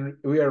end, and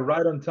we are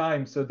right on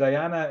time. So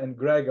Diana and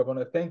Greg, I want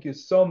to thank you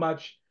so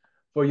much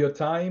for your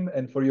time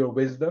and for your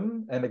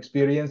wisdom and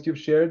experience you've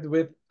shared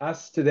with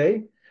us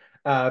today.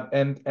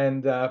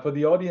 And for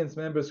the audience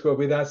members who are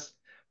with us,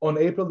 on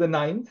April the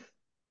 9th,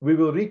 we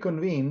will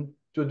reconvene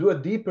to do a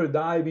deeper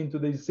dive into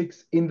these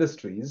 6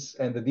 industries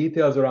and the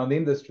details around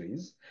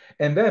industries.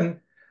 And then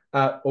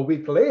a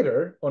week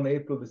later, on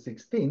April the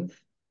 16th,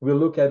 we'll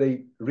look at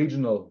a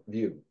regional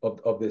view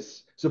of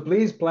this. So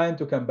please plan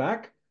to come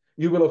back.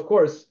 You will, of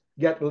course,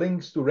 get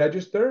links to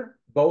register,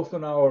 both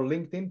on our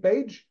LinkedIn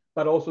page,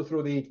 but also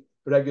through the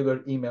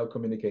regular email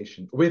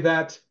communication. With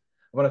that,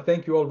 I want to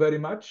thank you all very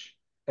much,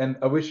 and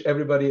I wish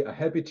everybody a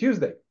happy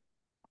Tuesday.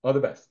 All the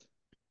best.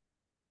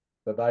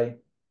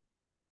 Bye-bye.